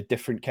Anfield, it'd be a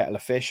different kettle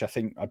of fish. I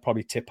think I'd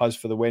probably tip us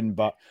for the win,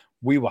 but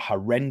we were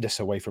horrendous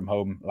away from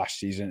home last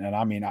season. And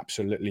I mean,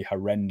 absolutely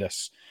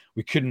horrendous.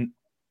 We couldn't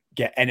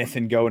get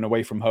anything going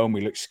away from home.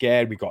 We looked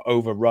scared. We got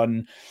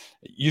overrun.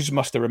 You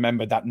must have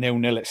remembered that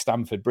 0-0 at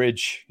Stamford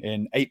Bridge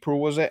in April,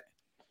 was it?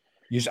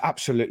 You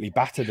absolutely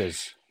battered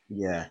us.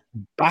 Yeah.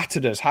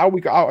 Battered us. How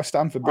we got out of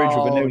Stamford Bridge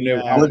with a 0-0.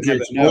 Yeah.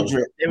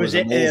 It was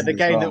the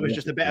game that was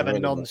just a bit of a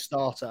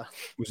non-starter.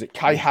 Was it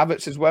Kai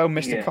Havertz as well?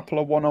 Missed a couple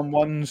of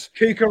one-on-ones.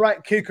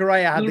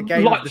 Kukureya had the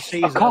game of the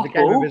season, the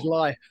game of his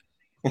life.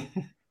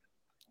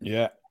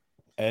 Yeah.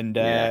 And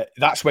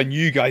that's when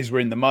you guys were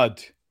in the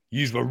mud.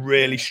 You were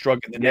really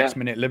struggling the next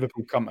minute.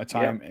 Liverpool come to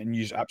time and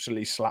you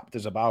absolutely slapped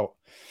us about.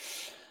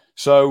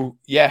 So,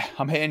 yeah,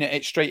 I'm hitting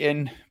it straight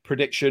in.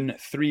 Prediction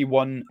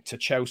 3-1 to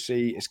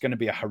Chelsea. It's going to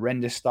be a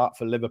horrendous start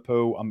for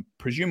Liverpool. I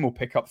presume we'll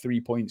pick up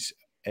 3 points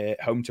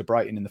home to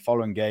Brighton in the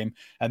following game,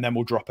 and then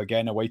we'll drop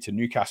again away to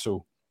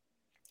Newcastle.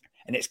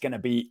 And it's going to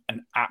be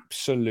an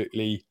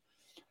absolutely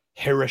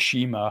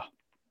Hiroshima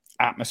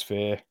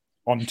atmosphere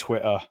on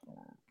Twitter.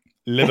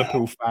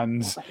 Liverpool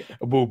fans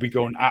will be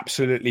going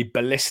absolutely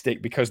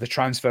ballistic because the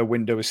transfer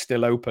window is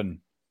still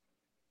open.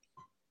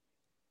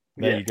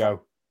 There you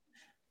go.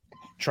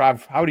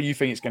 Trav, how do you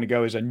think it's going to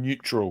go as a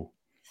neutral?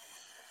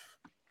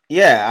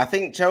 Yeah, I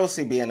think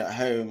Chelsea being at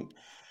home,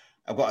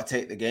 I've got to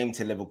take the game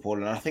to Liverpool,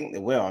 and I think they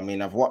will. I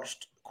mean, I've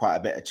watched quite a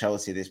bit of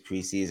Chelsea this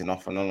pre-season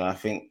off and on, and I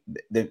think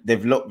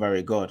they've looked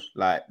very good.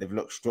 Like, they've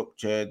looked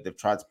structured. They've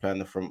tried to play on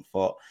the front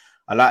foot.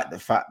 I like the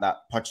fact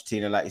that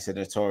Pochettino, like you said,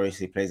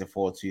 notoriously plays a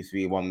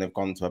 4-2-3-1. They've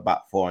gone to a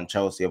back four, and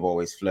Chelsea have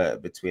always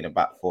flirted between a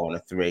back four and a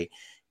three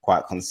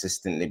quite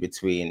consistently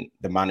between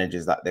the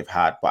managers that they've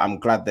had. But I'm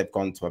glad they've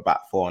gone to a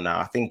back four now.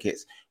 I think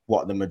it's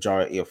what the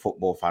majority of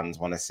football fans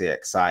want to see,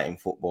 exciting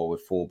football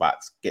with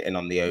fullbacks getting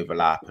on the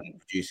overlap and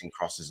producing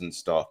crosses and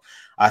stuff.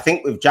 I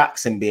think with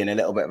Jackson being a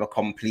little bit of a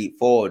complete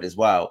forward as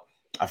well,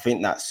 I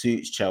think that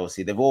suits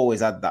Chelsea. They've always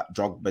had that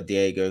Drogba,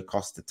 Diego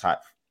Costa type,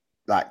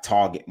 like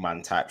target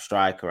man type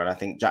striker, and I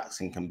think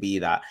Jackson can be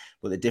that.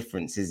 But the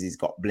difference is he's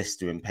got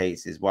blistering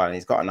pace as well, and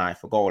he's got an eye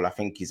for goal. I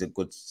think he's a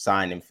good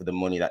signing for the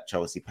money that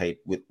Chelsea paid,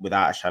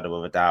 without a shadow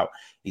of a doubt.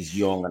 He's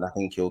young, and I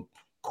think he'll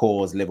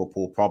cause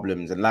Liverpool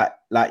problems. And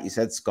like you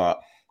said,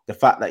 Scott, the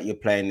fact that you're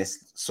playing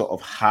this sort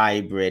of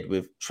hybrid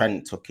with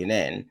Trent tucking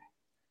in,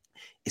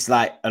 it's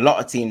like a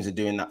lot of teams are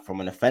doing that from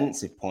an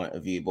offensive point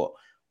of view. But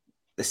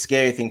the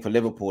scary thing for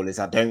Liverpool is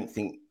I don't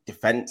think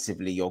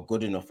defensively you're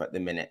good enough at the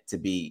minute to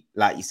be,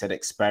 like you said,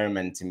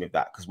 experimenting with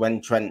that. Because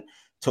when Trent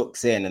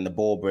tucks in and the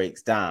ball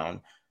breaks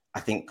down, I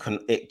think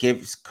it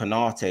gives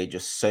Konate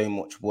just so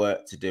much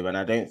work to do. And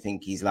I don't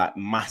think he's like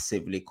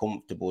massively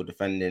comfortable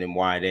defending in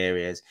wide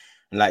areas.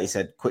 And like you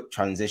said, quick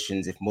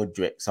transitions, if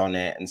Mudrik's on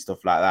it and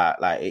stuff like that,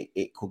 like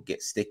it could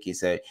get sticky.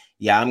 So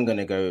yeah, I'm going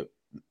to go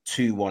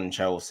 2-1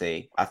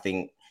 Chelsea. I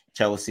think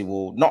Chelsea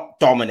will not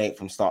dominate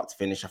from start to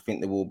finish. I think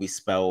there will be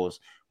spells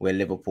where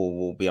Liverpool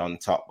will be on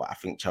top, but I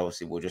think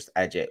Chelsea will just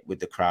edge it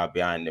with the crowd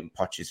behind them.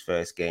 Poch's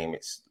first game,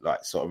 it's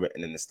like sort of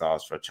written in the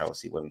stars for a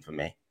Chelsea win for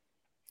me.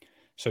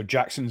 So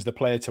Jackson's the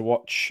player to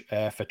watch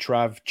for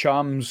Trav.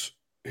 Charms,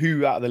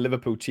 who out of the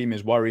Liverpool team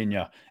is worrying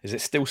you? Is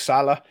it still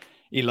Salah?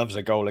 He loves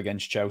a goal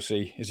against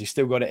Chelsea. Has he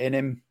still got it in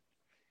him?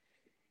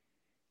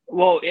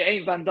 Well, it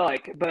ain't Van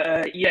Dijk,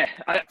 but yeah,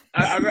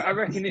 I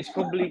reckon it's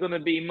probably going to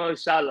be Mo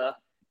Salah.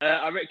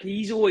 I reckon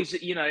he's always,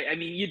 I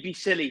mean, you'd be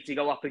silly to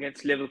go up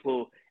against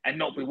Liverpool and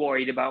not be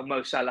worried about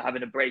Mo Salah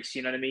having a brace.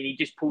 You know what I mean? He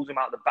just pulls them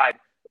out of the bag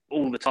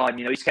all the time.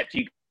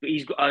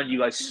 He's earned you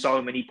guys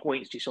so many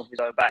points just off his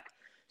own back.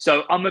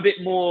 So I'm a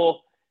bit more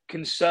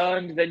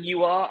concerned than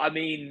you are. I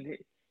mean,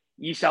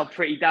 you sound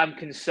pretty damn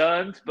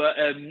concerned, but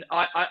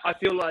I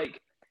feel like,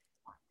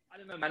 I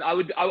don't know, man.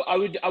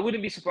 I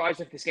wouldn't be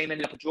surprised if this game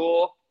ended up a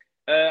draw.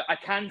 I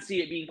can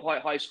see it being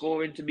quite high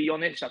scoring, to be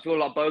honest. I feel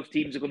like both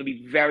teams are going to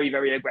be very,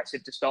 very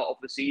aggressive to start off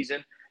the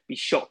season. Be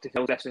shocked if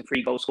there was less than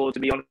 3 goals scored, to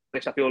be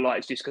honest. I feel like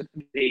it's just going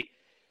to be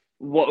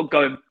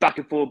going back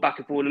and forth,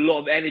 a lot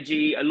of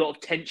energy, a lot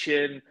of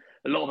tension,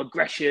 a lot of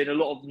aggression, a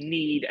lot of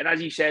need. And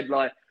as you said,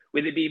 like,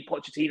 with it being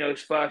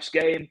Pochettino's first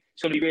game,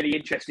 it's going to be really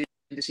interesting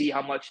to see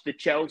how much the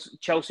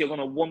Chelsea are going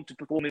to want to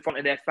perform in front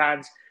of their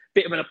fans.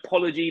 Bit of an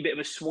apology, bit of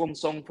a swan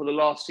song for the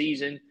last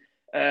season.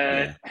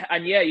 And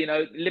yeah,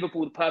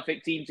 Liverpool, the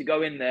perfect team to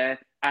go in there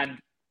and,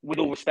 with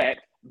all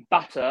respect,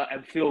 batter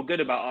and feel good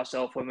about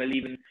ourselves when we're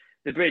leaving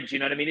the bridge. You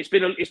know what I mean? It's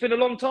been a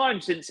long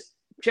time since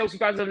Chelsea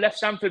fans have left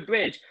Stamford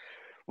Bridge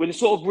with a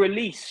sort of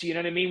release, you know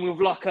what I mean? With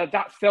like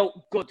that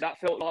felt good. That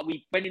felt like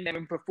we went in there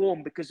and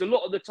performed, because a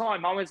lot of the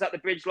time I was at the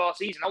bridge last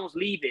season, I was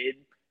leaving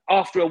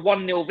after a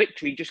 1-0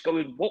 victory just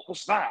going, what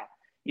was that?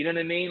 You know what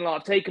I mean?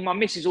 Like, I've taken my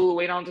missus all the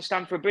way down to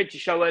Stamford Bridge to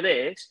show her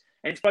this,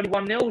 and it's bloody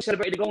 1-0. We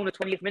celebrated the goal in the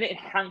 20th minute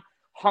and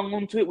hung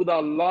on to it with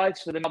our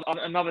lives for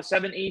another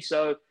 70.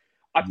 So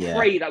I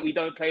pray that we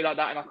don't play like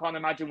that, and I can't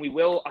imagine we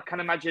will.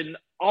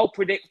 I'll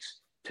predict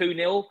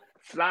 2-0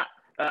 flat,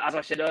 as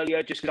I said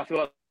earlier, just because I feel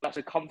like that's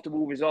a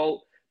comfortable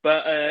result.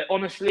 But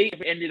honestly,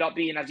 if it ended up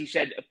being, as you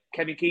said,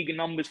 Kevin Keegan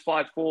numbers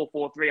 5-4,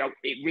 4-3,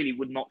 it really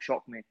would not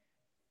shock me.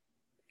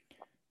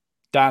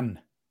 Dan,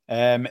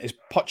 is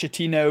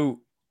Pochettino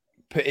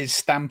put his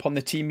stamp on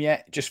the team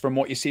yet? Just from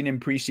what you've seen in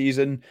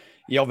pre-season,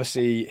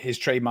 his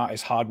trademark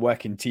is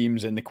hard-working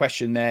teams. And the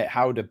question there,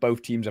 how do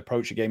both teams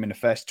approach a game in the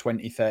first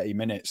 20, 30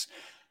 minutes?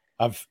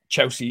 Have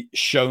Chelsea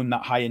shown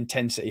that high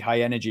intensity, high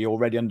energy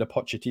already under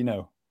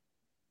Pochettino?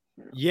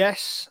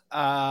 Yes,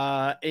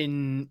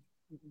 in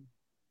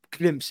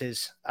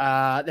glimpses.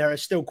 There are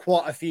still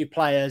quite a few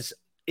players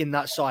in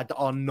that side that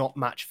are not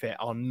match fit,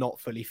 are not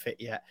fully fit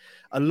yet.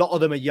 A lot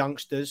of them are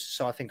youngsters,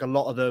 so I think a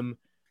lot of them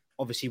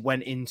obviously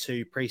went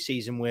into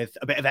pre-season with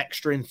a bit of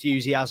extra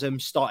enthusiasm,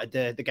 started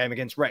the game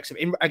against Wrexham.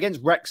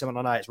 Against Wrexham, and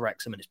I know it's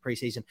Wrexham and it's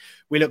pre-season,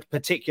 we looked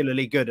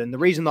particularly good. And the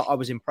reason that I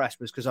was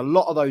impressed was because a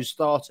lot of those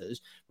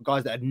starters were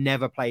guys that had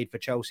never played for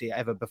Chelsea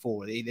ever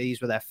before.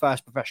 These were their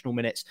first professional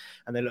minutes,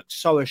 and they looked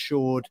so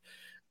assured.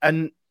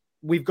 And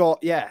we've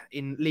got,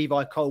 in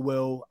Levi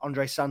Colwill,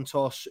 Andre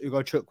Santos,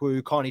 Ugo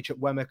Chukwu, Carney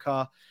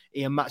Chukwuemeka,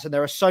 Ian Matson.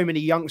 There are so many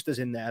youngsters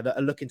in there that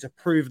are looking to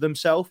prove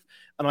themselves.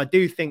 And I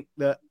do think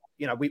that,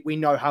 we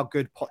know how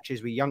good Poch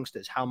is with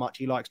youngsters, how much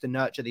he likes to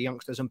nurture the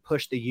youngsters and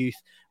push the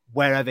youth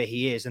wherever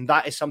he is. And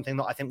that is something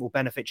that I think will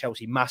benefit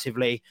Chelsea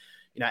massively.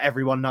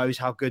 Everyone knows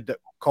how good that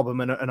Cobham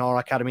and our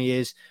academy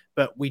is,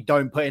 but we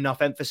don't put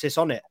enough emphasis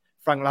on it.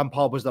 Frank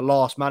Lampard was the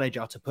last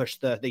manager to push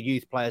the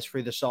youth players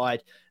through the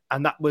side.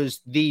 And that was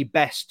the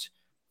best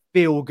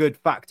feel-good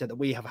factor that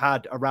we have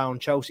had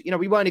around Chelsea.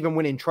 We weren't even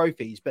winning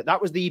trophies, but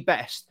that was the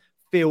best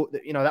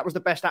that was the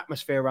best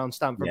atmosphere around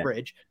Stamford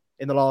Bridge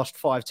in the last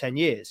 5-10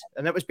 years.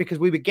 And that was because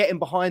we were getting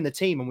behind the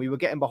team and we were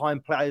getting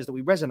behind players that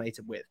we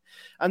resonated with.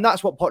 And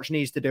that's what Poch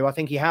needs to do. I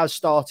think he has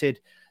started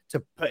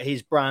to put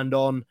his brand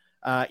on,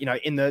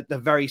 in the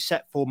very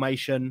set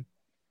formation,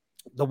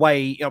 the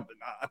way,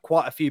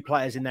 quite a few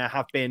players in there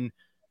have been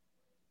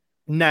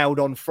nailed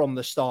on from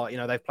the start.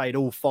 They've played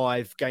all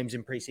 5 games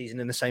in pre-season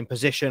in the same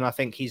position. I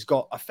think he's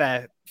got a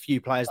fair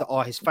few players that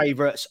are his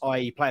favourites,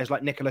 i.e. players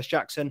like Nicholas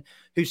Jackson,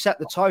 who set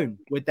the tone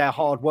with their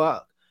hard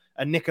work.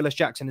 And Nicholas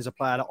Jackson is a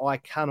player that I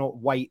cannot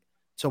wait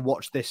to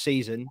watch this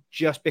season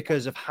just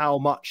because of how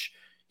much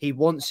he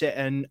wants it.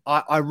 And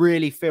I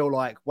really feel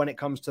like when it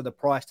comes to the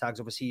price tags,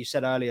 obviously you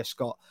said earlier,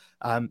 Scott,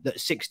 that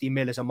 60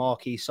 mil is a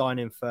marquee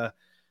signing for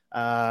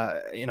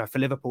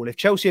Liverpool. If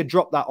Chelsea had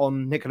dropped that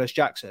on Nicholas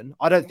Jackson,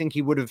 I don't think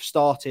he would have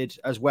started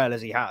as well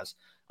as he has.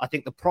 I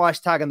think the price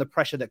tag and the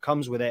pressure that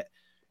comes with it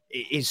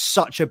is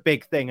such a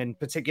big thing, and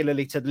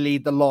particularly to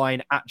lead the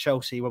line at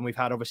Chelsea when we've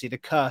had obviously the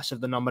curse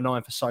of the number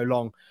 9 for so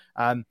long.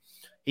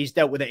 He's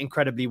dealt with it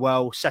incredibly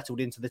well, settled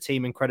into the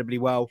team incredibly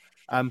well.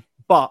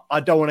 But I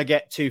don't want to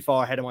get too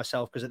far ahead of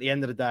myself, because at the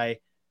end of the day,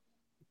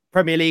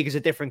 Premier League is a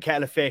different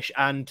kettle of fish,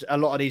 and a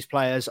lot of these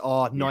players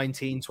are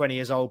 19, 20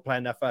 years old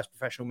playing their first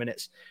professional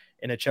minutes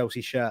in a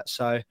Chelsea shirt.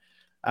 So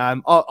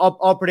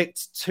I'll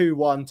predict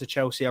 2-1 to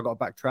Chelsea. I've got to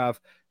back Trav.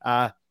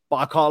 But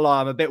I can't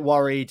lie, I'm a bit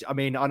worried. I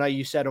mean, I know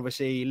you said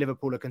obviously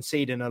Liverpool are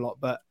conceding a lot,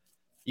 but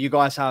you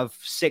guys have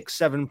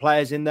 6-7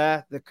 players in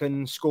there that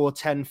can score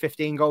 10,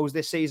 15 goals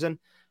this season.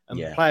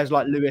 And players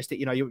like Luis, that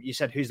you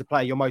said who's the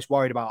player you're most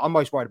worried about. I'm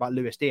most worried about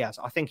Luis Diaz.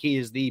 I think he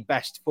is the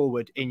best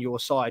forward in your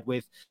side,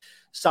 with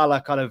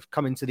Salah kind of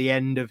coming to the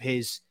end of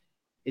his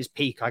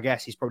peak, I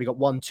guess. He's probably got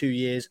 1-2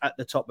 years at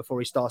the top before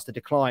he starts to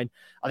decline.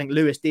 I think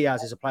Luis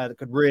Diaz is a player that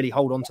could really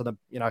hold on to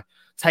the,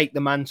 take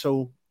the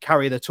mantle,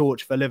 carry the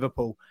torch for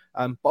Liverpool.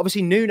 But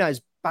obviously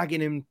Nunes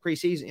bagging in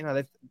pre-season.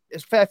 There's a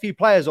fair few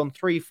players on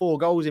 3-4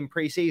 goals in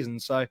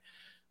pre-season. So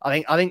I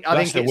think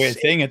that's the weird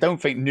thing. I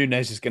don't think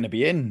Nunes is going to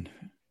be in.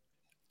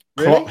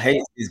 Really? Klopp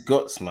hates his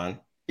guts, man.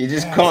 He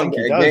just can't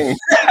get a game.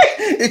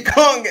 He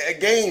can't get a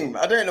game.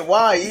 I don't know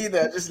why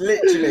either. Just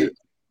literally,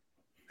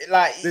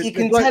 you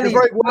can tell he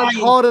works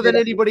harder than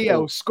anybody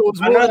else,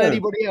 scores more than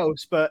anybody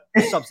else, but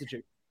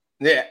substitute.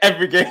 Yeah,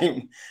 every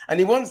game, and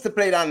he wants to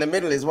play down the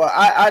middle as well.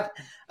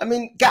 I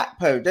mean,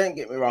 Gakpo. Don't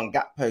get me wrong.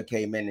 Gakpo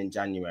came in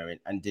January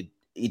and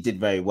did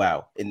very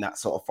well in that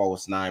sort of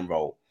false 9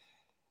 role.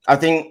 I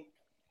think,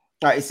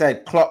 like you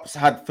said, Klopp's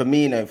had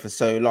Firmino for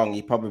so long.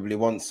 He probably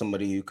wants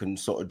somebody who can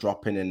sort of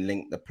drop in and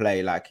link the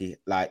play like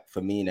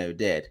Firmino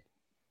did.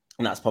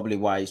 And that's probably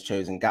why he's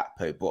chosen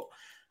Gakpo. But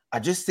I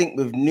just think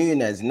with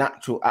Nunes'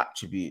 natural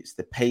attributes,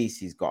 the pace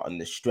he's got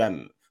and the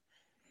strength,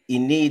 he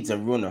needs a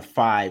run of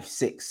 5,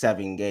 6,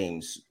 7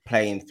 games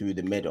playing through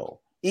the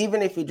middle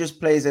even if he just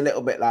plays a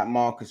little bit like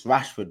Marcus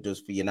Rashford does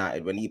for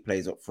United when he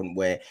plays up front,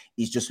 where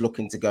he's just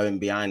looking to go in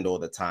behind all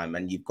the time,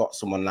 and you've got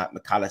someone like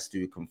McAllister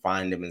who can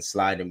find him and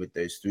slide him with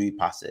those through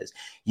passes,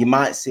 you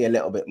might see a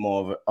little bit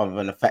more of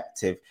an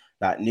effective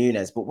like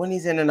Nunes. But when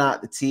he's in and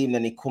out the team,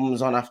 then he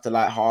comes on after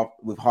like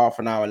half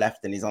an hour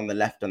left and he's on the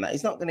left and that,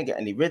 he's not going to get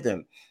any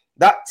rhythm.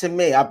 That, to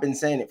me, I've been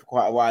saying it for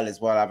quite a while as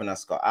well, haven't I,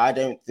 Scott? I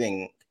don't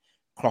think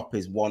Klopp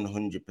is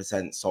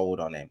 100% sold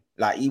on him.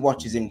 Like, he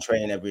watches him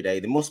train every day.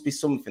 There must be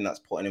something that's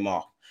putting him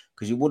off,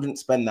 because you wouldn't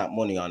spend that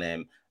money on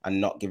him and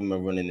not give him a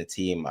run in the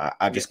team.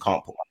 I just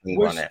can't put my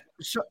finger on it.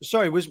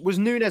 Sorry, was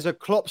Nunes a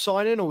Klopp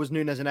signing or was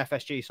Nunes an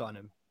FSG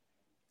signing?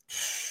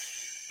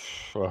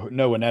 Well,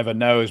 no one ever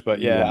knows, but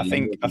yeah, I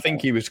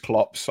think he was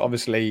Klopp's.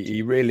 Obviously,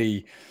 he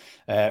really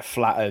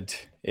flattered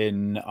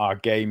in our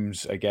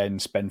games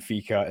against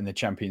Benfica in the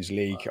Champions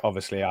League.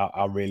 Obviously,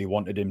 I really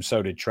wanted him.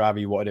 So did Trav.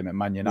 He wanted him at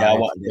Man United.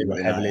 Yeah, they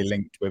were heavily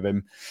linked with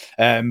him.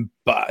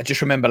 But I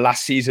just remember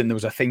last season there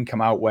was a thing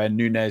come out where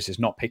Nunes is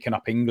not picking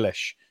up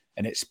English,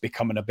 and it's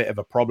becoming a bit of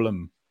a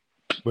problem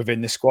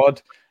within the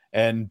squad.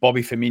 And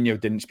Bobby Firmino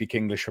didn't speak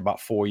English for about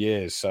 4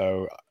 years.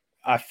 So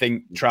I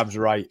think Trav's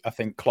right. I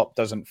think Klopp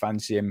doesn't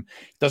fancy him,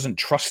 doesn't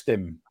trust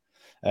him.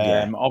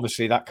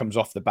 Obviously, that comes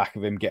off the back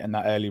of him getting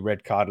that early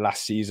red card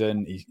last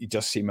season. He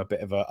does seem a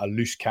bit of a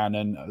loose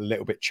cannon, a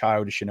little bit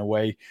childish in a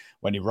way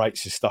when he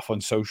writes his stuff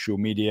on social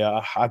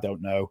media. I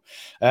don't know.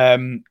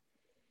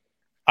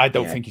 I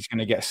don't think he's going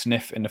to get a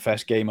sniff in the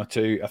first game or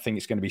two. I think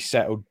it's going to be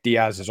settled.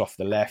 Diaz is off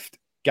the left.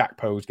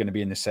 Gakpo is going to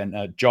be in the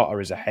centre. Jota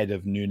is ahead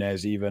of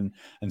Nunes even,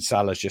 and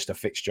Salah's just a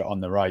fixture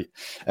on the right.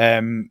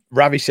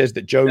 Ravi says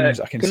that Jones,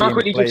 I can see him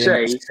quickly just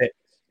say.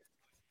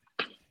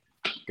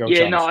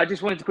 I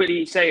just wanted to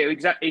quickly say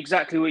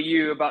exactly what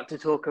you were about to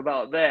talk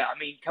about there. I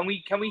mean, can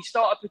we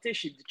start a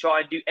petition to try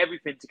and do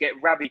everything to get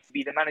Ravi to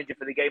be the manager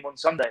for the game on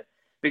Sunday?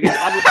 Because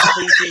I would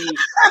happily see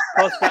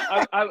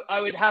Costa.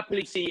 I would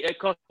happily see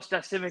Costa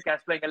Simicas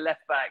playing a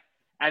left back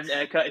and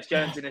Curtis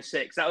Jones in a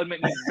 6. That would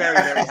make me very,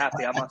 very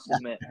happy, I must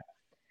admit.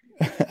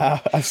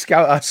 I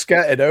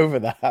skirted over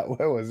that.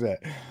 Where was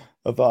it?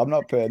 I thought, I'm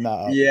not putting that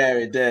up. Yeah,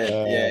 it did.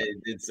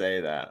 It did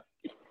say that.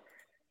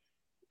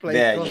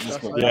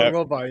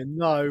 Robbo,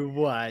 no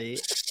way.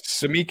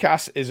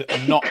 Simikas is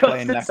not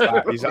playing left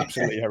back. He's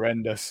absolutely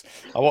horrendous.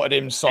 I wanted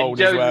him sold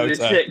as well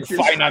to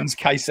finance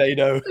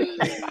Caicedo.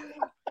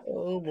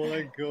 Oh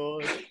my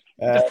god.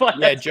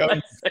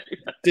 Jones.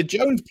 Did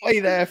Jones play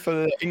there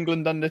for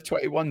England under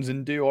 21s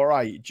and do all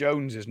right?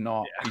 Jones is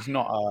not. Yeah. He's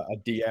not a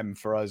DM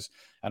for us,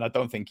 and I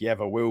don't think he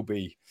ever will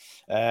be.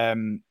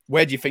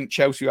 Where do you think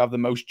Chelsea will have the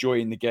most joy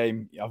in the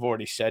game? I've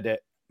already said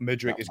it.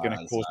 Mudryk is going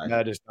to cause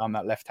murders down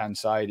that left-hand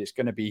side. It's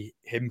going to be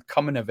him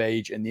coming of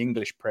age in the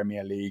English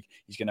Premier League.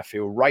 He's going to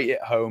feel right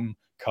at home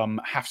come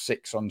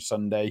 6:30 on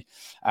Sunday,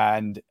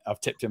 and I've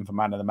tipped him for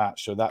man of the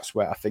match, so that's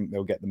where I think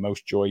they'll get the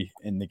most joy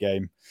in the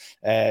game.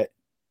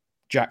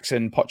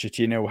 Jackson,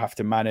 Pochettino will have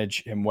to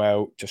manage him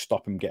well to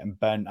stop him getting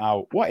burnt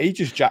out. What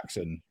age is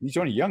Jackson? He's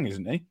only young,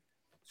 isn't he?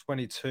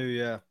 22,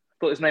 yeah. I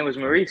thought his name was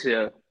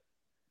Mauricio.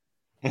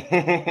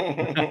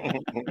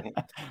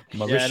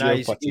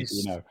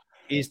 Pochettino.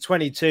 He's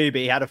 22, but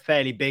he had a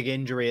fairly big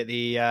injury at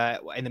the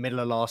in the middle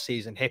of last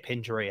season, hip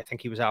injury. I think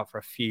he was out for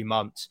a few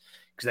months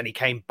because then he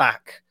came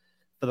back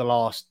for the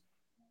last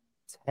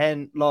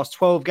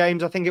 12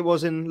 games, I think it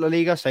was, in La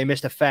Liga. So he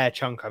missed a fair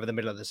chunk over the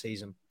middle of the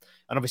season.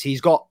 And obviously he's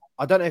got,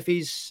 I don't know if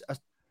he's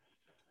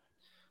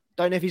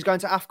going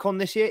to AFCON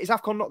this year. Is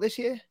AFCON not this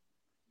year?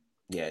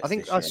 Yeah, I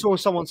think I saw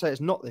someone say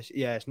it's not this.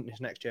 Yeah, it's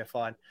next year.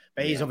 Fine.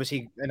 But he's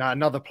obviously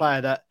another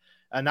player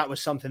and that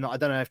was something that I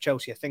don't know if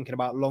Chelsea are thinking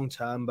about long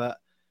term, but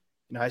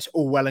it's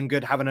all well and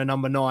good having a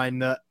number 9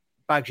 that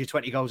bags you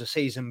 20 goals a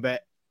season.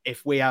 But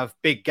if we have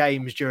big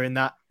games during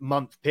that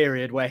month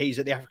period where he's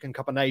at the African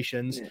Cup of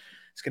Nations,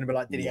 it's going to be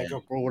like Didier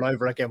Drogba all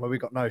over again where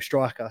we've got no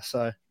striker.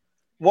 So,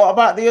 what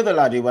about the other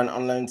lad who went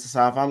on loan to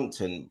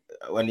Southampton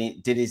when he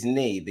did his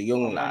knee, the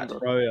young lad?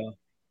 Oh, yeah.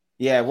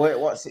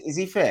 Yeah, is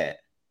he fit?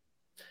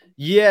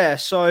 Yeah,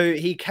 so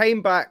he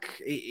came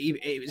back.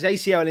 His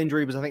ACL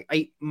injury was, I think,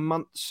 8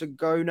 months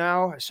ago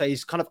now. So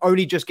he's kind of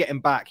only just getting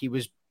back. He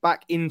was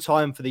back in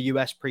time for the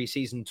US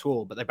preseason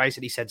tour, but they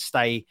basically said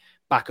stay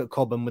back at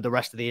Cobham with the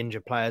rest of the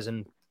injured players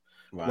and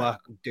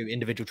do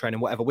individual training,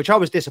 whatever, which I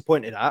was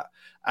disappointed at.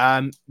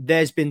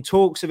 There's been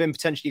talks of him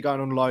potentially going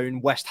on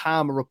loan. West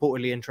Ham are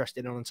reportedly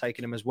interested in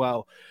taking him as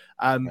well.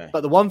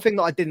 But the one thing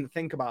that I didn't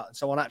think about, and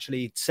someone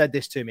actually said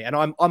this to me, and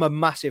I'm a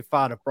massive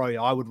fan of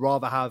Broja. I would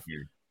rather have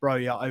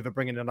Broja over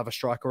bringing another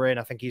striker in.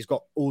 I think he's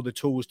got all the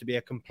tools to be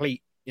a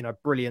complete,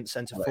 brilliant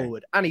centre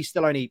forward. And he's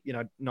still only,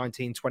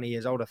 19, 20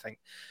 years old, I think.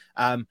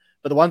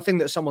 But the one thing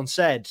that someone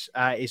said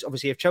is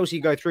obviously if Chelsea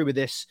go through with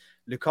this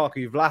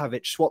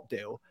Lukaku-Vlahovic swap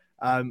deal,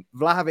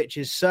 Vlahovic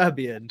is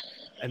Serbian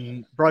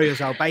and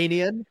Broja's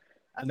Albanian,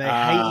 and they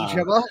hate each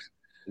other.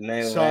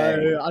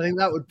 I think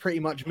that would pretty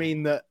much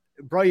mean that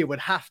Broja would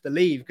have to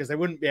leave because they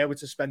wouldn't be able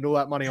to spend all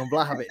that money on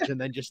Vlahovic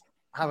and then just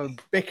have a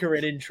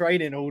bickering in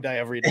training all day,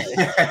 every day.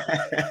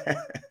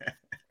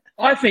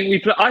 I think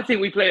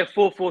we play a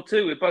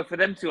 4-4-2 with both of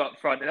them two up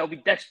front, and they'll be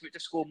desperate to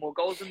score more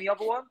goals than the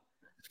other one.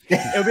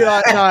 It'll be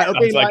like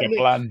a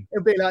plan.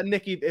 It'll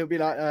be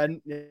like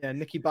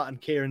Nicky Butt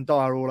and Kieran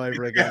Dyer all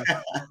over again.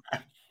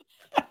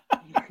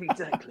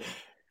 Exactly.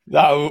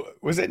 No,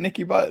 was it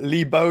Nicky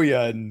Lee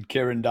Bowyer and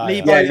Kieran Dyer? Lee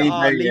Yeah,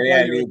 Bowyer,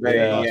 Lee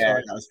Bowyer. yeah.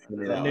 That was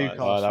funny.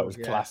 Newcastle. That was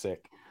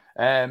classic.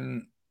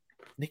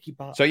 Nicky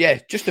Butt. So yeah,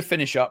 just to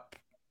finish up,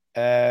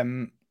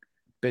 been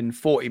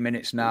 40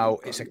 minutes now.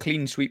 It's a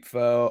clean sweep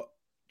for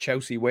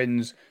Chelsea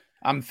wins.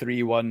 I'm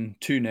 3-1,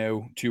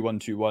 2-0, 2-1,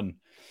 2-1.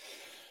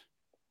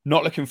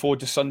 Not looking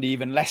forward to Sunday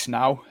even less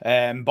now.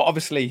 But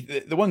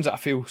obviously, the ones that I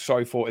feel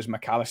sorry for is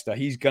McAllister.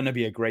 He's going to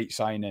be a great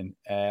signing.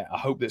 I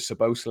hope that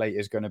Szoboszlai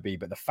is going to be.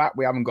 But the fact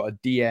we haven't got a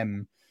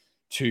DM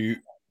to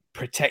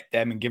protect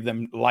them and give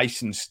them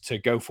license to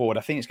go forward,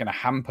 I think it's going to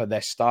hamper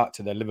their start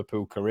to their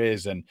Liverpool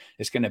careers. And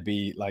it's going to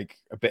be like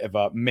a bit of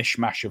a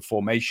mishmash of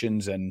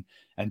formations and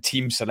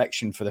team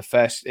selection for the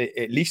first,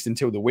 at least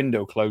until the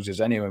window closes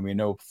anyway. We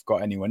know if we've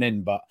got anyone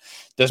in. But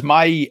does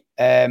my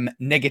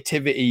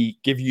negativity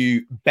give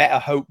you better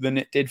hope than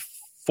it did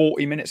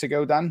 40 minutes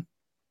ago, Dan?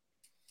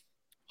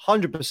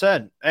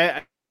 100%.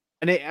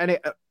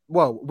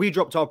 Well, we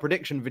dropped our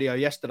prediction video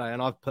yesterday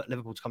and I've put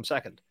Liverpool to come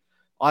second.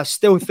 I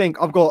still think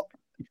and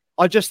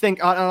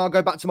I'll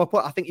go back to my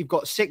point. I think you've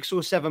got 6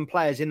 or 7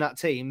 players in that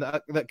team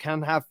that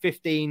can have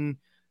 15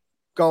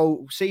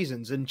 goal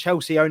seasons, and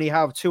Chelsea only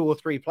have 2 or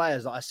 3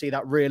 players that I see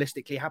that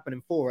realistically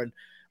happening for. And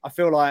I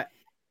feel like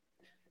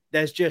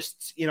there's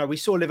just, we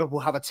saw Liverpool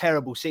have a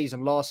terrible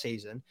season last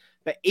season,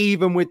 but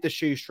even with the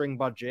shoestring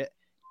budget,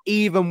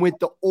 even with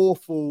the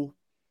awful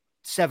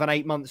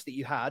 7-8 months that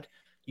you had,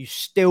 you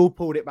still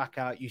pulled it back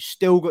out. You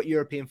still got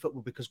European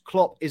football because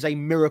Klopp is a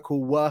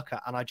miracle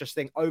worker. And I just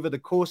think over the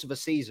course of a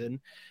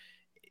season,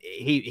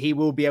 he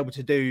will be able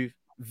to do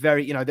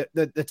very,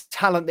 the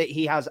talent that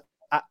he has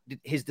at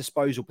his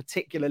disposal,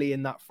 particularly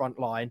in that front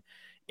line,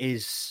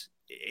 is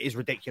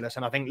ridiculous.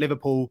 And I think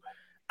Liverpool,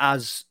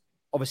 as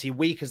obviously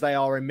weak as they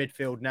are in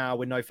midfield now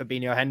with no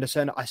Fabinho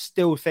Henderson, I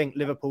still think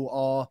Liverpool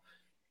are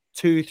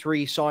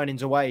 2-3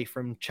 signings away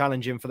from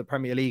challenging for the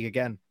Premier League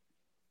again.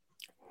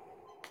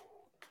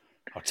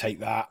 I'll take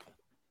that.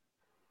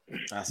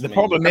 That's the me.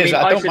 problem is,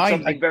 I don't said mind.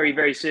 Something very,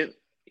 very simple.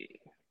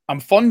 I'm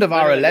fond of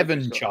our No,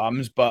 11 stop.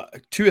 charms,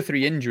 but 2 or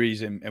 3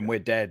 injuries and we're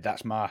dead.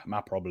 That's my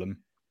problem.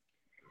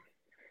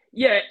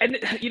 Yeah, and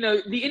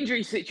the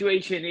injury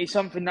situation is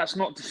something that's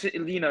not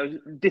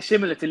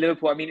dissimilar to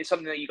Liverpool. I mean, it's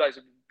something that you guys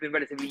have been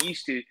relatively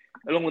used to,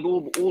 along with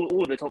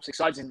all of the top 6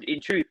 sides in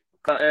truth.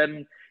 But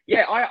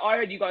I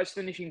had you guys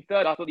finishing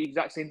third. I thought the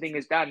exact same thing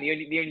as Dan. The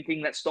only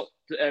thing that stopped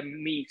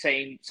me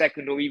saying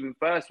second or even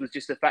first was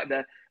just the fact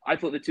that I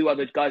thought the 2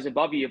 other guys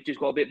above you have just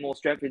got a bit more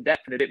strength and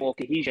depth and a bit more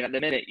cohesion at the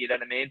minute. You know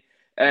what I mean?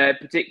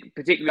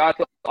 Particularly,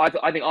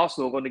 I think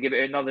Arsenal are going to give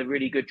it another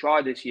really good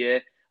try this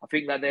year. I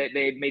think that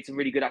they made some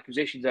really good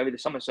acquisitions over the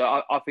summer, so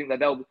I think that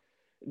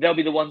they'll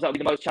be the ones that will be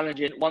the most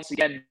challenging once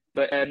again.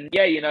 But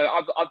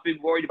I've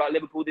been worried about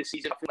Liverpool this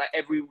season. I feel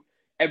like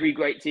every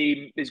great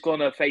team is going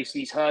to face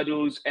these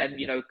hurdles, and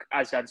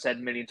as I've said a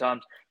million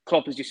times,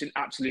 Klopp is just an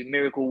absolute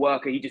miracle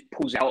worker. He just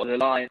pulls it out of the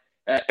line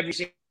every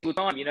single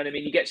time. You know what I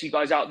mean? He gets you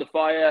guys out of the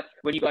fire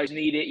when you guys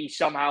need it. He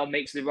somehow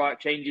makes the right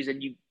changes,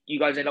 and you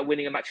guys end up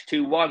winning a match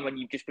 2-1 when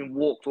you've just been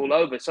walked all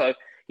over. So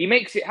he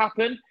makes it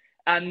happen,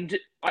 and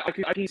I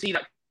can see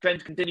that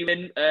trend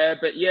continuing.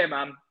 But yeah,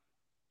 man,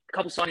 a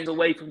couple signings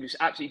away from just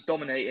absolutely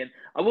dominating.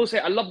 I will say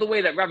I love the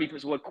way that Ravi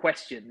puts the word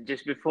question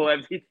just before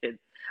everything.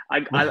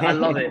 I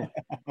love it.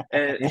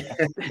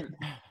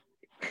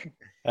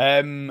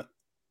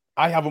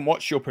 I haven't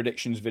watched your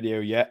predictions video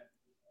yet,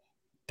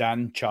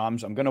 Dan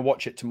Charms. I'm going to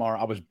watch it tomorrow.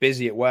 I was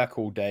busy at work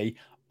all day.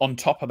 On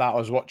top of that, I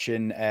was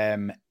watching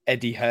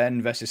Eddie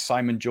Hearn versus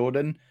Simon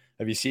Jordan.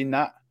 Have you seen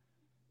that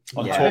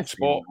on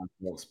TalkSport?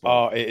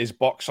 Oh, it is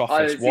box office.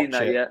 I haven't seen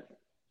that yet.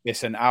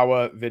 It's an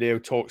hour video,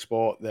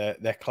 TalkSport,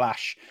 their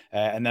clash.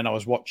 And then I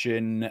was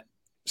watching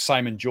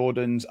Simon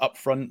Jordan's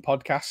Upfront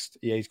podcast.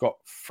 Yeah, he's got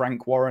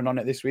Frank Warren on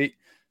it this week.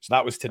 So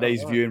that was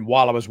today's viewing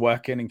while I was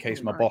working, in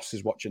case my boss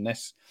is watching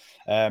this.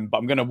 But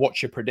I'm going to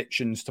watch your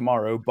predictions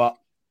tomorrow. But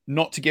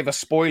not to give a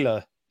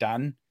spoiler,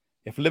 Dan,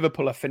 if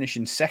Liverpool are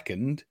finishing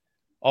second,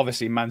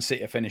 obviously Man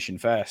City are finishing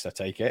first, I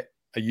take it.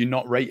 Are you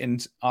not rating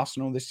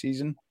Arsenal this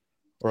season?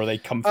 Or are they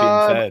comfy in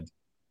third?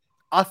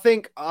 I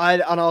think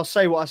I'll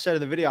say what I said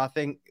in the video. I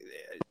think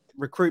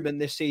recruitment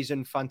this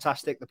season,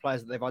 fantastic. The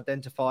players that they've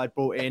identified,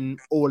 brought in,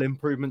 all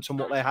improvements on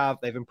what they have.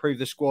 They've improved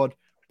the squad.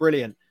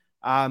 Brilliant.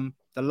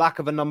 The lack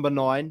of a number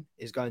 9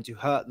 is going to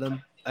hurt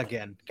them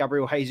again.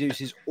 Gabriel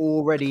Jesus is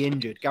already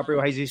injured.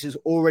 Gabriel Jesus is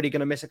already going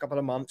to miss a couple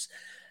of months.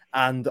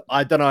 And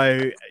I don't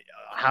know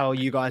how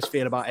you guys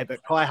feel about it,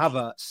 but Kai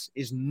Havertz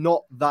is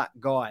not that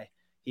guy.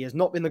 He has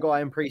not been the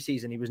guy in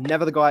pre-season. He was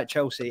never the guy at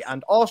Chelsea.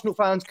 And Arsenal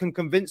fans can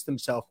convince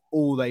themselves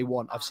all they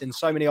want. I've seen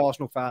so many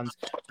Arsenal fans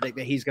think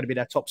that he's going to be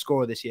their top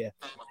scorer this year.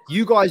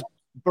 You guys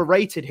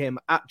berated him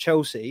at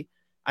Chelsea,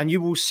 and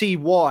you will see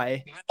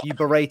why you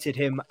berated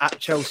him at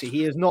Chelsea.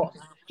 He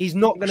He's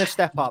not going to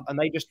step up, and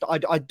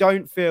I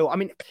don't feel. I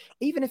mean,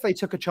 even if they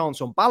took a chance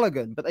on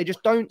Balogun, but they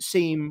just don't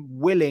seem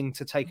willing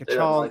to take a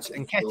chance.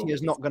 And Nketiah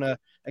is not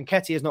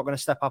going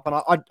to step up.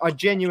 And I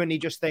genuinely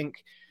just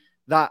think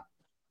that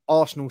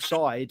Arsenal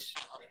side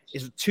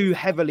is too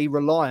heavily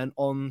reliant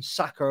on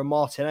Saka and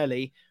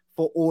Martinelli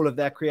for all of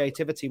their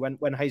creativity when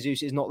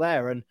Jesus is not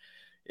there. And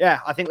yeah,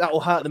 I think that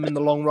will hurt them in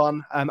the long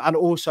run. And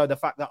also the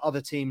fact that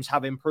other teams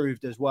have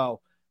improved as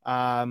well.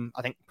 I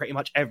think pretty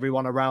much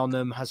everyone around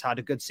them has had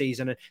a good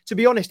season. And to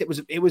be honest,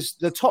 it was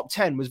the top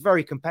 10 was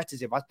very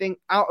competitive. I think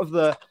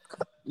there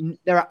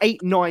are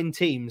 8-9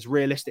 teams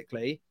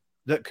realistically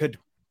that could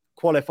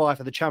qualify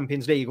for the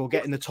Champions League or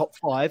get in the top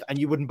 5, and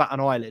you wouldn't bat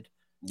an eyelid.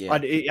 Yeah.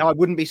 I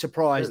wouldn't be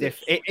surprised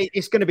if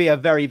it's going to be a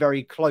very,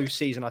 very close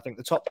season. I think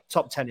the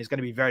top 10 is going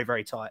to be very,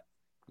 very tight.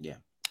 Yeah.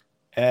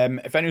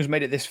 If anyone's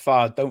made it this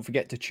far, don't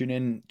forget to tune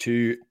in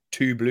to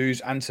Two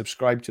Blues and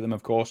subscribe to them,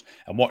 of course,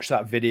 and watch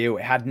that video.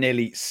 It had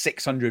nearly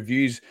 600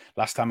 views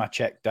last time I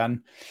checked,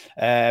 Dan.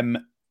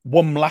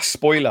 One last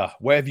spoiler.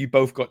 Where have you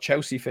both got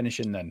Chelsea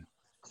finishing then?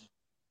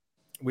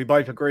 We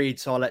both agreed,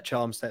 so I'll let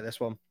Charms take this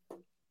one.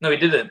 No, we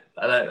didn't.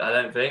 I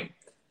don't think.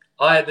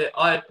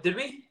 Did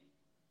we?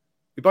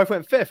 We both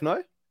went 5th,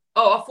 no?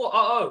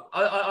 Oh,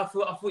 I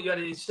thought you had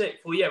it in 6th.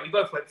 Well, yeah, we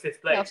both went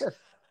 5th place.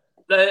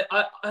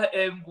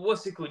 Yeah,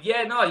 what's it called?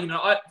 Yeah, no,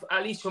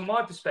 at least from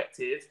my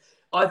perspective,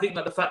 I think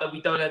that the fact that we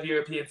don't have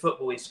European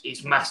football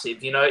is massive.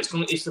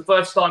 It's the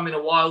first time in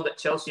a while that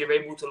Chelsea are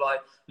able to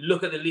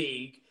look at the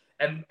league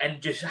and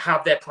just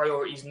have their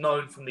priorities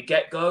known from the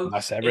get-go.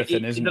 That's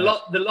everything, isn't it?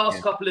 The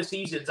last couple of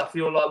seasons, I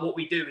feel like what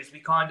we do is we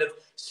kind of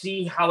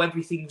see how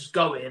everything's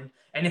going,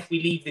 and if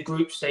we leave the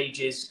group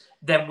stages,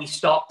 then we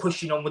start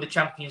pushing on with the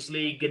Champions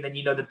League, and then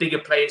the bigger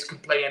players can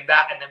play in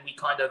that, and then we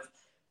kind of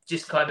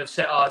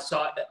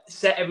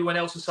set everyone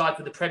else aside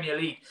for the Premier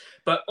League.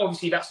 But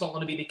obviously that's not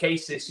going to be the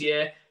case this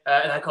year.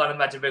 And I can't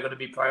imagine we're going to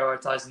be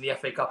prioritising the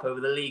FA Cup over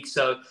the league.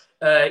 So,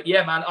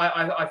 yeah, man,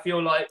 I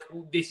feel like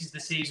this is the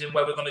season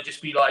where we're going to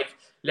just be like,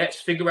 let's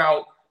figure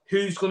out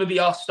who's going to be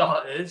our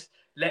starters.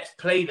 Let's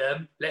play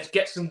them. Let's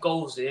get some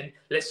goals in.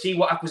 Let's see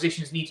what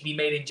acquisitions need to be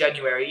made in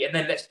January. And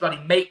then let's bloody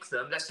make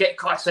them. Let's get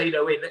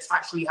Caicedo in. Let's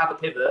actually have a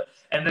pivot.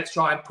 And let's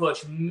try and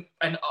push. And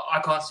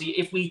I can't see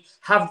if we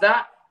have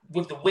that,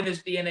 with the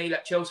winners' DNA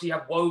that Chelsea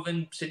have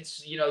woven since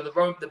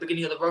the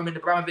beginning of the Roman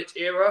Abramovich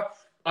era,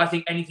 I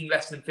think anything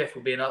less than 5th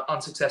will be an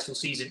unsuccessful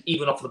season,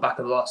 even off the back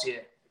of the last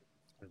year.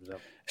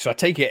 So I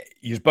take it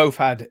you've both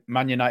had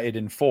Man United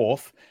in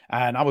 4th,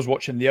 and I was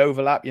watching the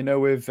overlap,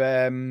 with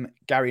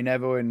Gary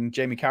Neville and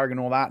Jamie Carragher and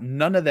all that.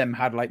 None of them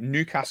had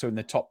Newcastle in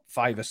the top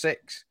 5 or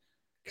 6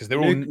 because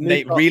they're all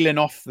reeling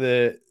off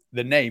the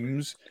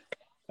names.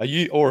 Have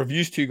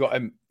you two got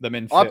them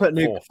in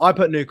 4th? I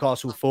put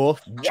Newcastle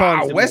 4th.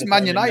 Wow, where's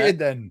Man United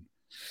then?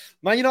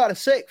 Man United are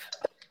 6th.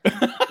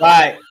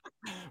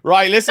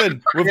 Right,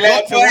 listen, we've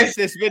got to watch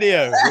this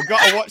video. We've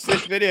got to watch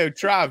this video.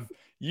 Trav,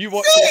 you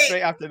watch it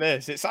straight after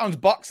this. It sounds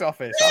box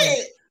office.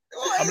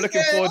 I'm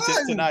looking forward to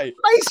it tonight.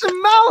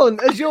 Mason Mount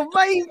as your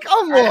main.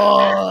 Come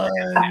on.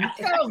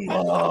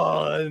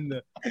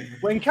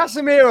 When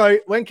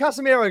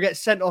Casemiro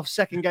gets sent off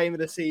second game of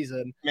the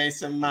season,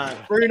 Mason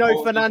Mount,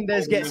 Bruno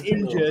Fernandes gets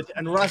injured,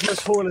 and Rasmus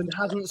Haaland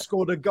hasn't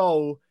scored a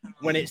goal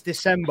when it's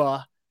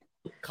December.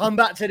 Come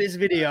back to this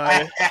video.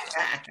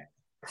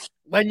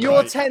 When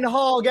you're Ten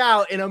Hag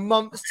out in a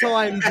month's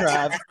time,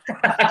 Trav.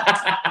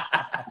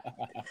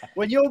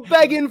 When you're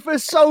begging for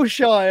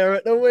Solskjaer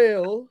at the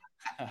wheel.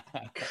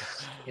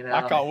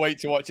 I can't wait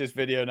to watch this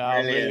video now.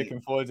 I'm really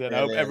looking forward to it. I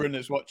hope everyone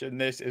that's watching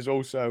this is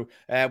also.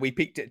 We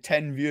peaked at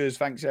 10 viewers.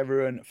 Thanks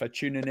everyone for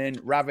tuning in.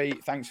 Ravi,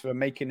 thanks for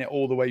making it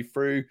all the way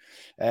through.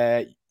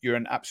 You're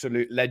an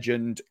absolute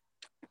legend.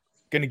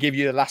 Going to give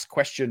you the last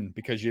question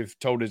because you've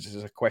told us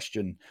as a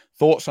question.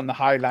 Thoughts on the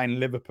Highline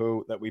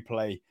Liverpool that we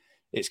play?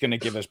 It's going to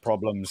give us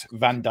problems.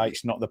 Van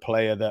Dijk's not the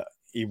player that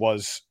he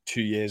was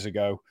 2 years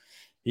ago.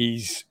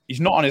 He's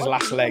not on his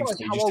last legs, but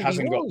he just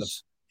hasn't got the.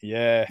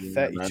 Yeah,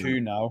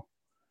 32 now.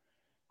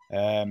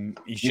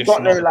 He's You've just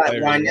got no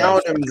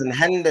Wijnaldums and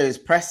Hendo's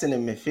pressing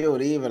in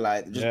midfield either.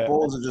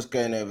 Balls are just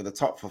going over the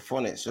top for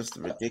fun. It's just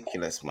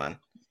ridiculous, man.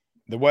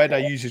 The word I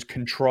use is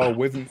control.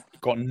 We've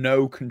got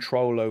no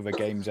control over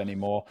games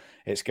anymore.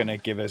 It's going to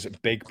give us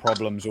big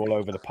problems all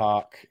over the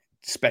park,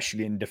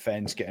 especially in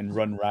defence, getting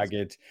run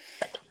ragged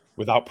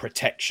without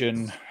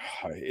protection.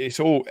 It's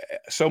all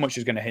so much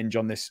is going to hinge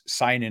on this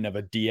signing of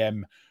a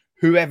DM.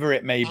 Whoever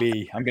it may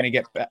be, I'm going to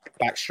get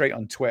back straight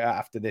on Twitter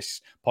after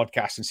this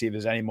podcast and see if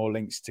there's any more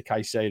links to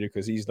Caicedo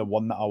because he's the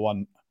one that I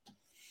want.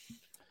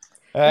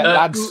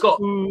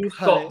 Scott,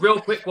 real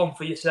quick one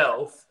for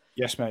yourself.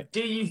 Yes, mate. Do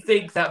you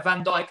think that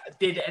Van Dijk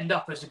did end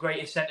up as the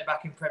greatest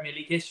centre-back in Premier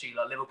League history,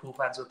 like Liverpool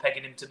fans were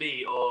pegging him to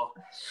be, or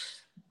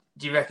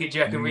do you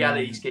reckon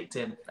reality's kicked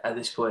in at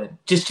this point?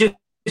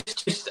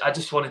 I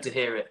just wanted to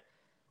hear it.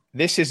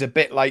 This is a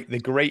bit like the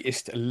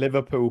greatest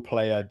Liverpool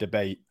player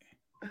debate.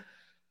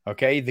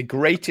 Okay, the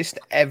greatest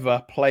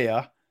ever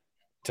player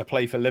to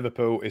play for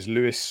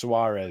Luis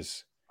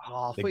Suarez. Oh,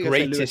 I the thought you were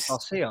saying Luis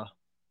Garcia.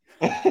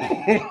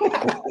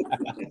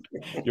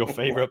 Your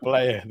favourite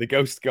player, the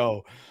ghost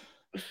goal.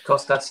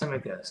 Costas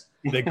Tsimikas.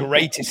 The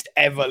greatest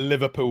ever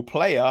Liverpool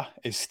player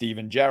is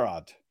Steven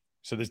Gerrard.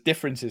 So there's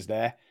differences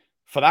there.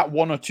 For that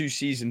 1 or 2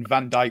 seasons,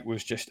 Van Dijk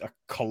was just a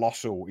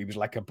colossal. He was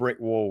like a brick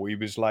wall. He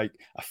was like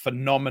a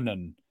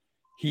phenomenon.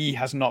 He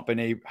has not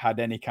had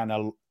any kind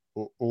of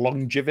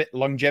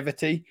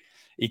longevity.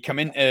 He come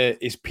into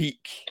his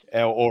peak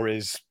or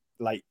his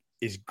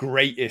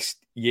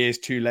greatest years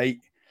too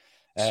late.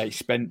 He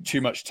spent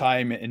too much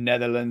time in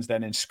Netherlands,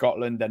 then in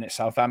Scotland, then at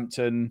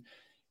Southampton.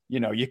 You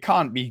know, you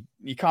can't be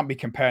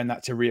comparing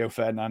that to Rio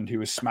Ferdinand, who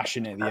was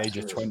smashing it at the age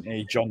of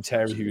 20, John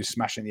Terry, who was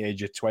smashing at the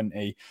age of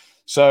 20.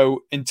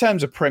 So in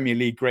terms of Premier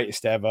League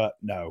greatest ever,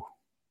 no.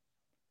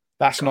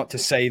 That's not to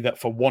say that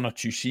for 1 or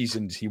 2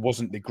 seasons he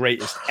wasn't the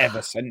greatest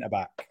ever centre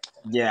back.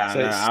 Yeah, so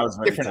no, I was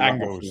different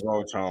angles.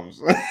 Well,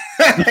 Charles.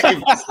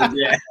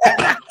 Yeah.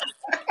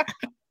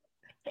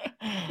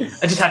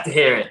 I just had to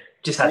hear it.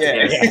 To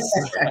hear it.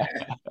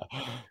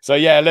 So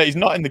yeah, look, he's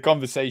not in the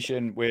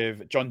conversation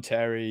with John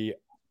Terry,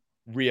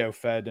 Rio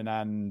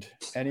Ferdinand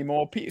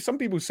anymore. Some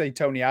people say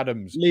Tony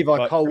Adams,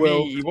 Levi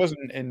Colwill. He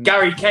wasn't in.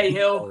 Gary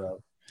Cahill.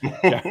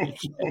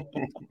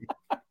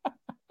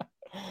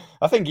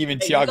 I think even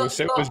Thiago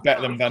Silva's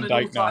better than Van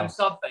Dijk now.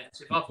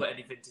 Sub-bench, if I've got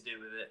anything to do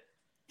with it.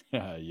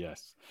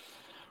 Yes.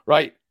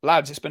 Right,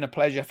 lads, it's been a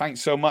pleasure.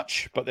 Thanks so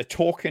much. But the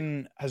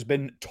talking has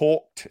been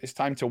talked. It's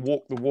time to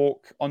walk the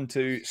walk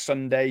onto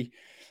Sunday.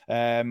 Me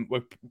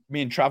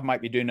and Trav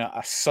might be doing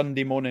a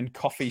Sunday morning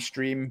coffee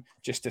stream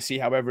just to see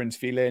how everyone's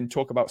feeling,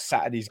 talk about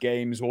Saturday's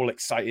games, all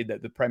excited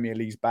that the Premier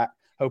League's back.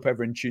 Hope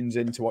everyone tunes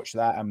in to watch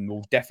that, and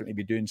we'll definitely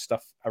be doing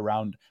stuff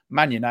around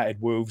Man United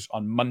Wolves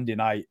on Monday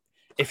night,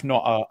 if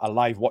not a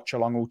live watch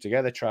along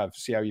altogether. Trav,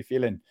 see how you're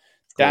feeling.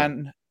 Cool.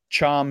 Dan,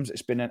 Charms,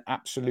 it's been an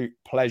absolute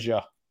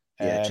pleasure.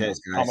 Yeah, cheers,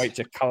 guys. Can't wait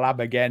to collab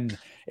again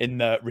in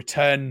the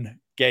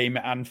return game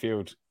at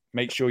Anfield.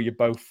 Make sure you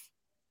both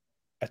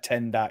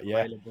attend that,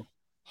 yeah?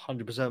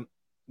 100%.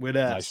 We're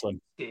there. Nice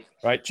one.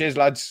 Right, cheers,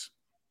 lads.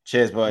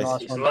 Cheers, boys.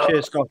 Nice one.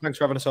 Cheers, Scott. Thanks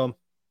for having us on.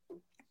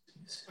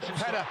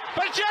 Header.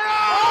 But Gerrard!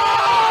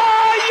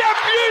 Oh, you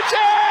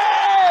beauty!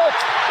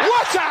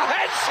 What a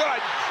head, son!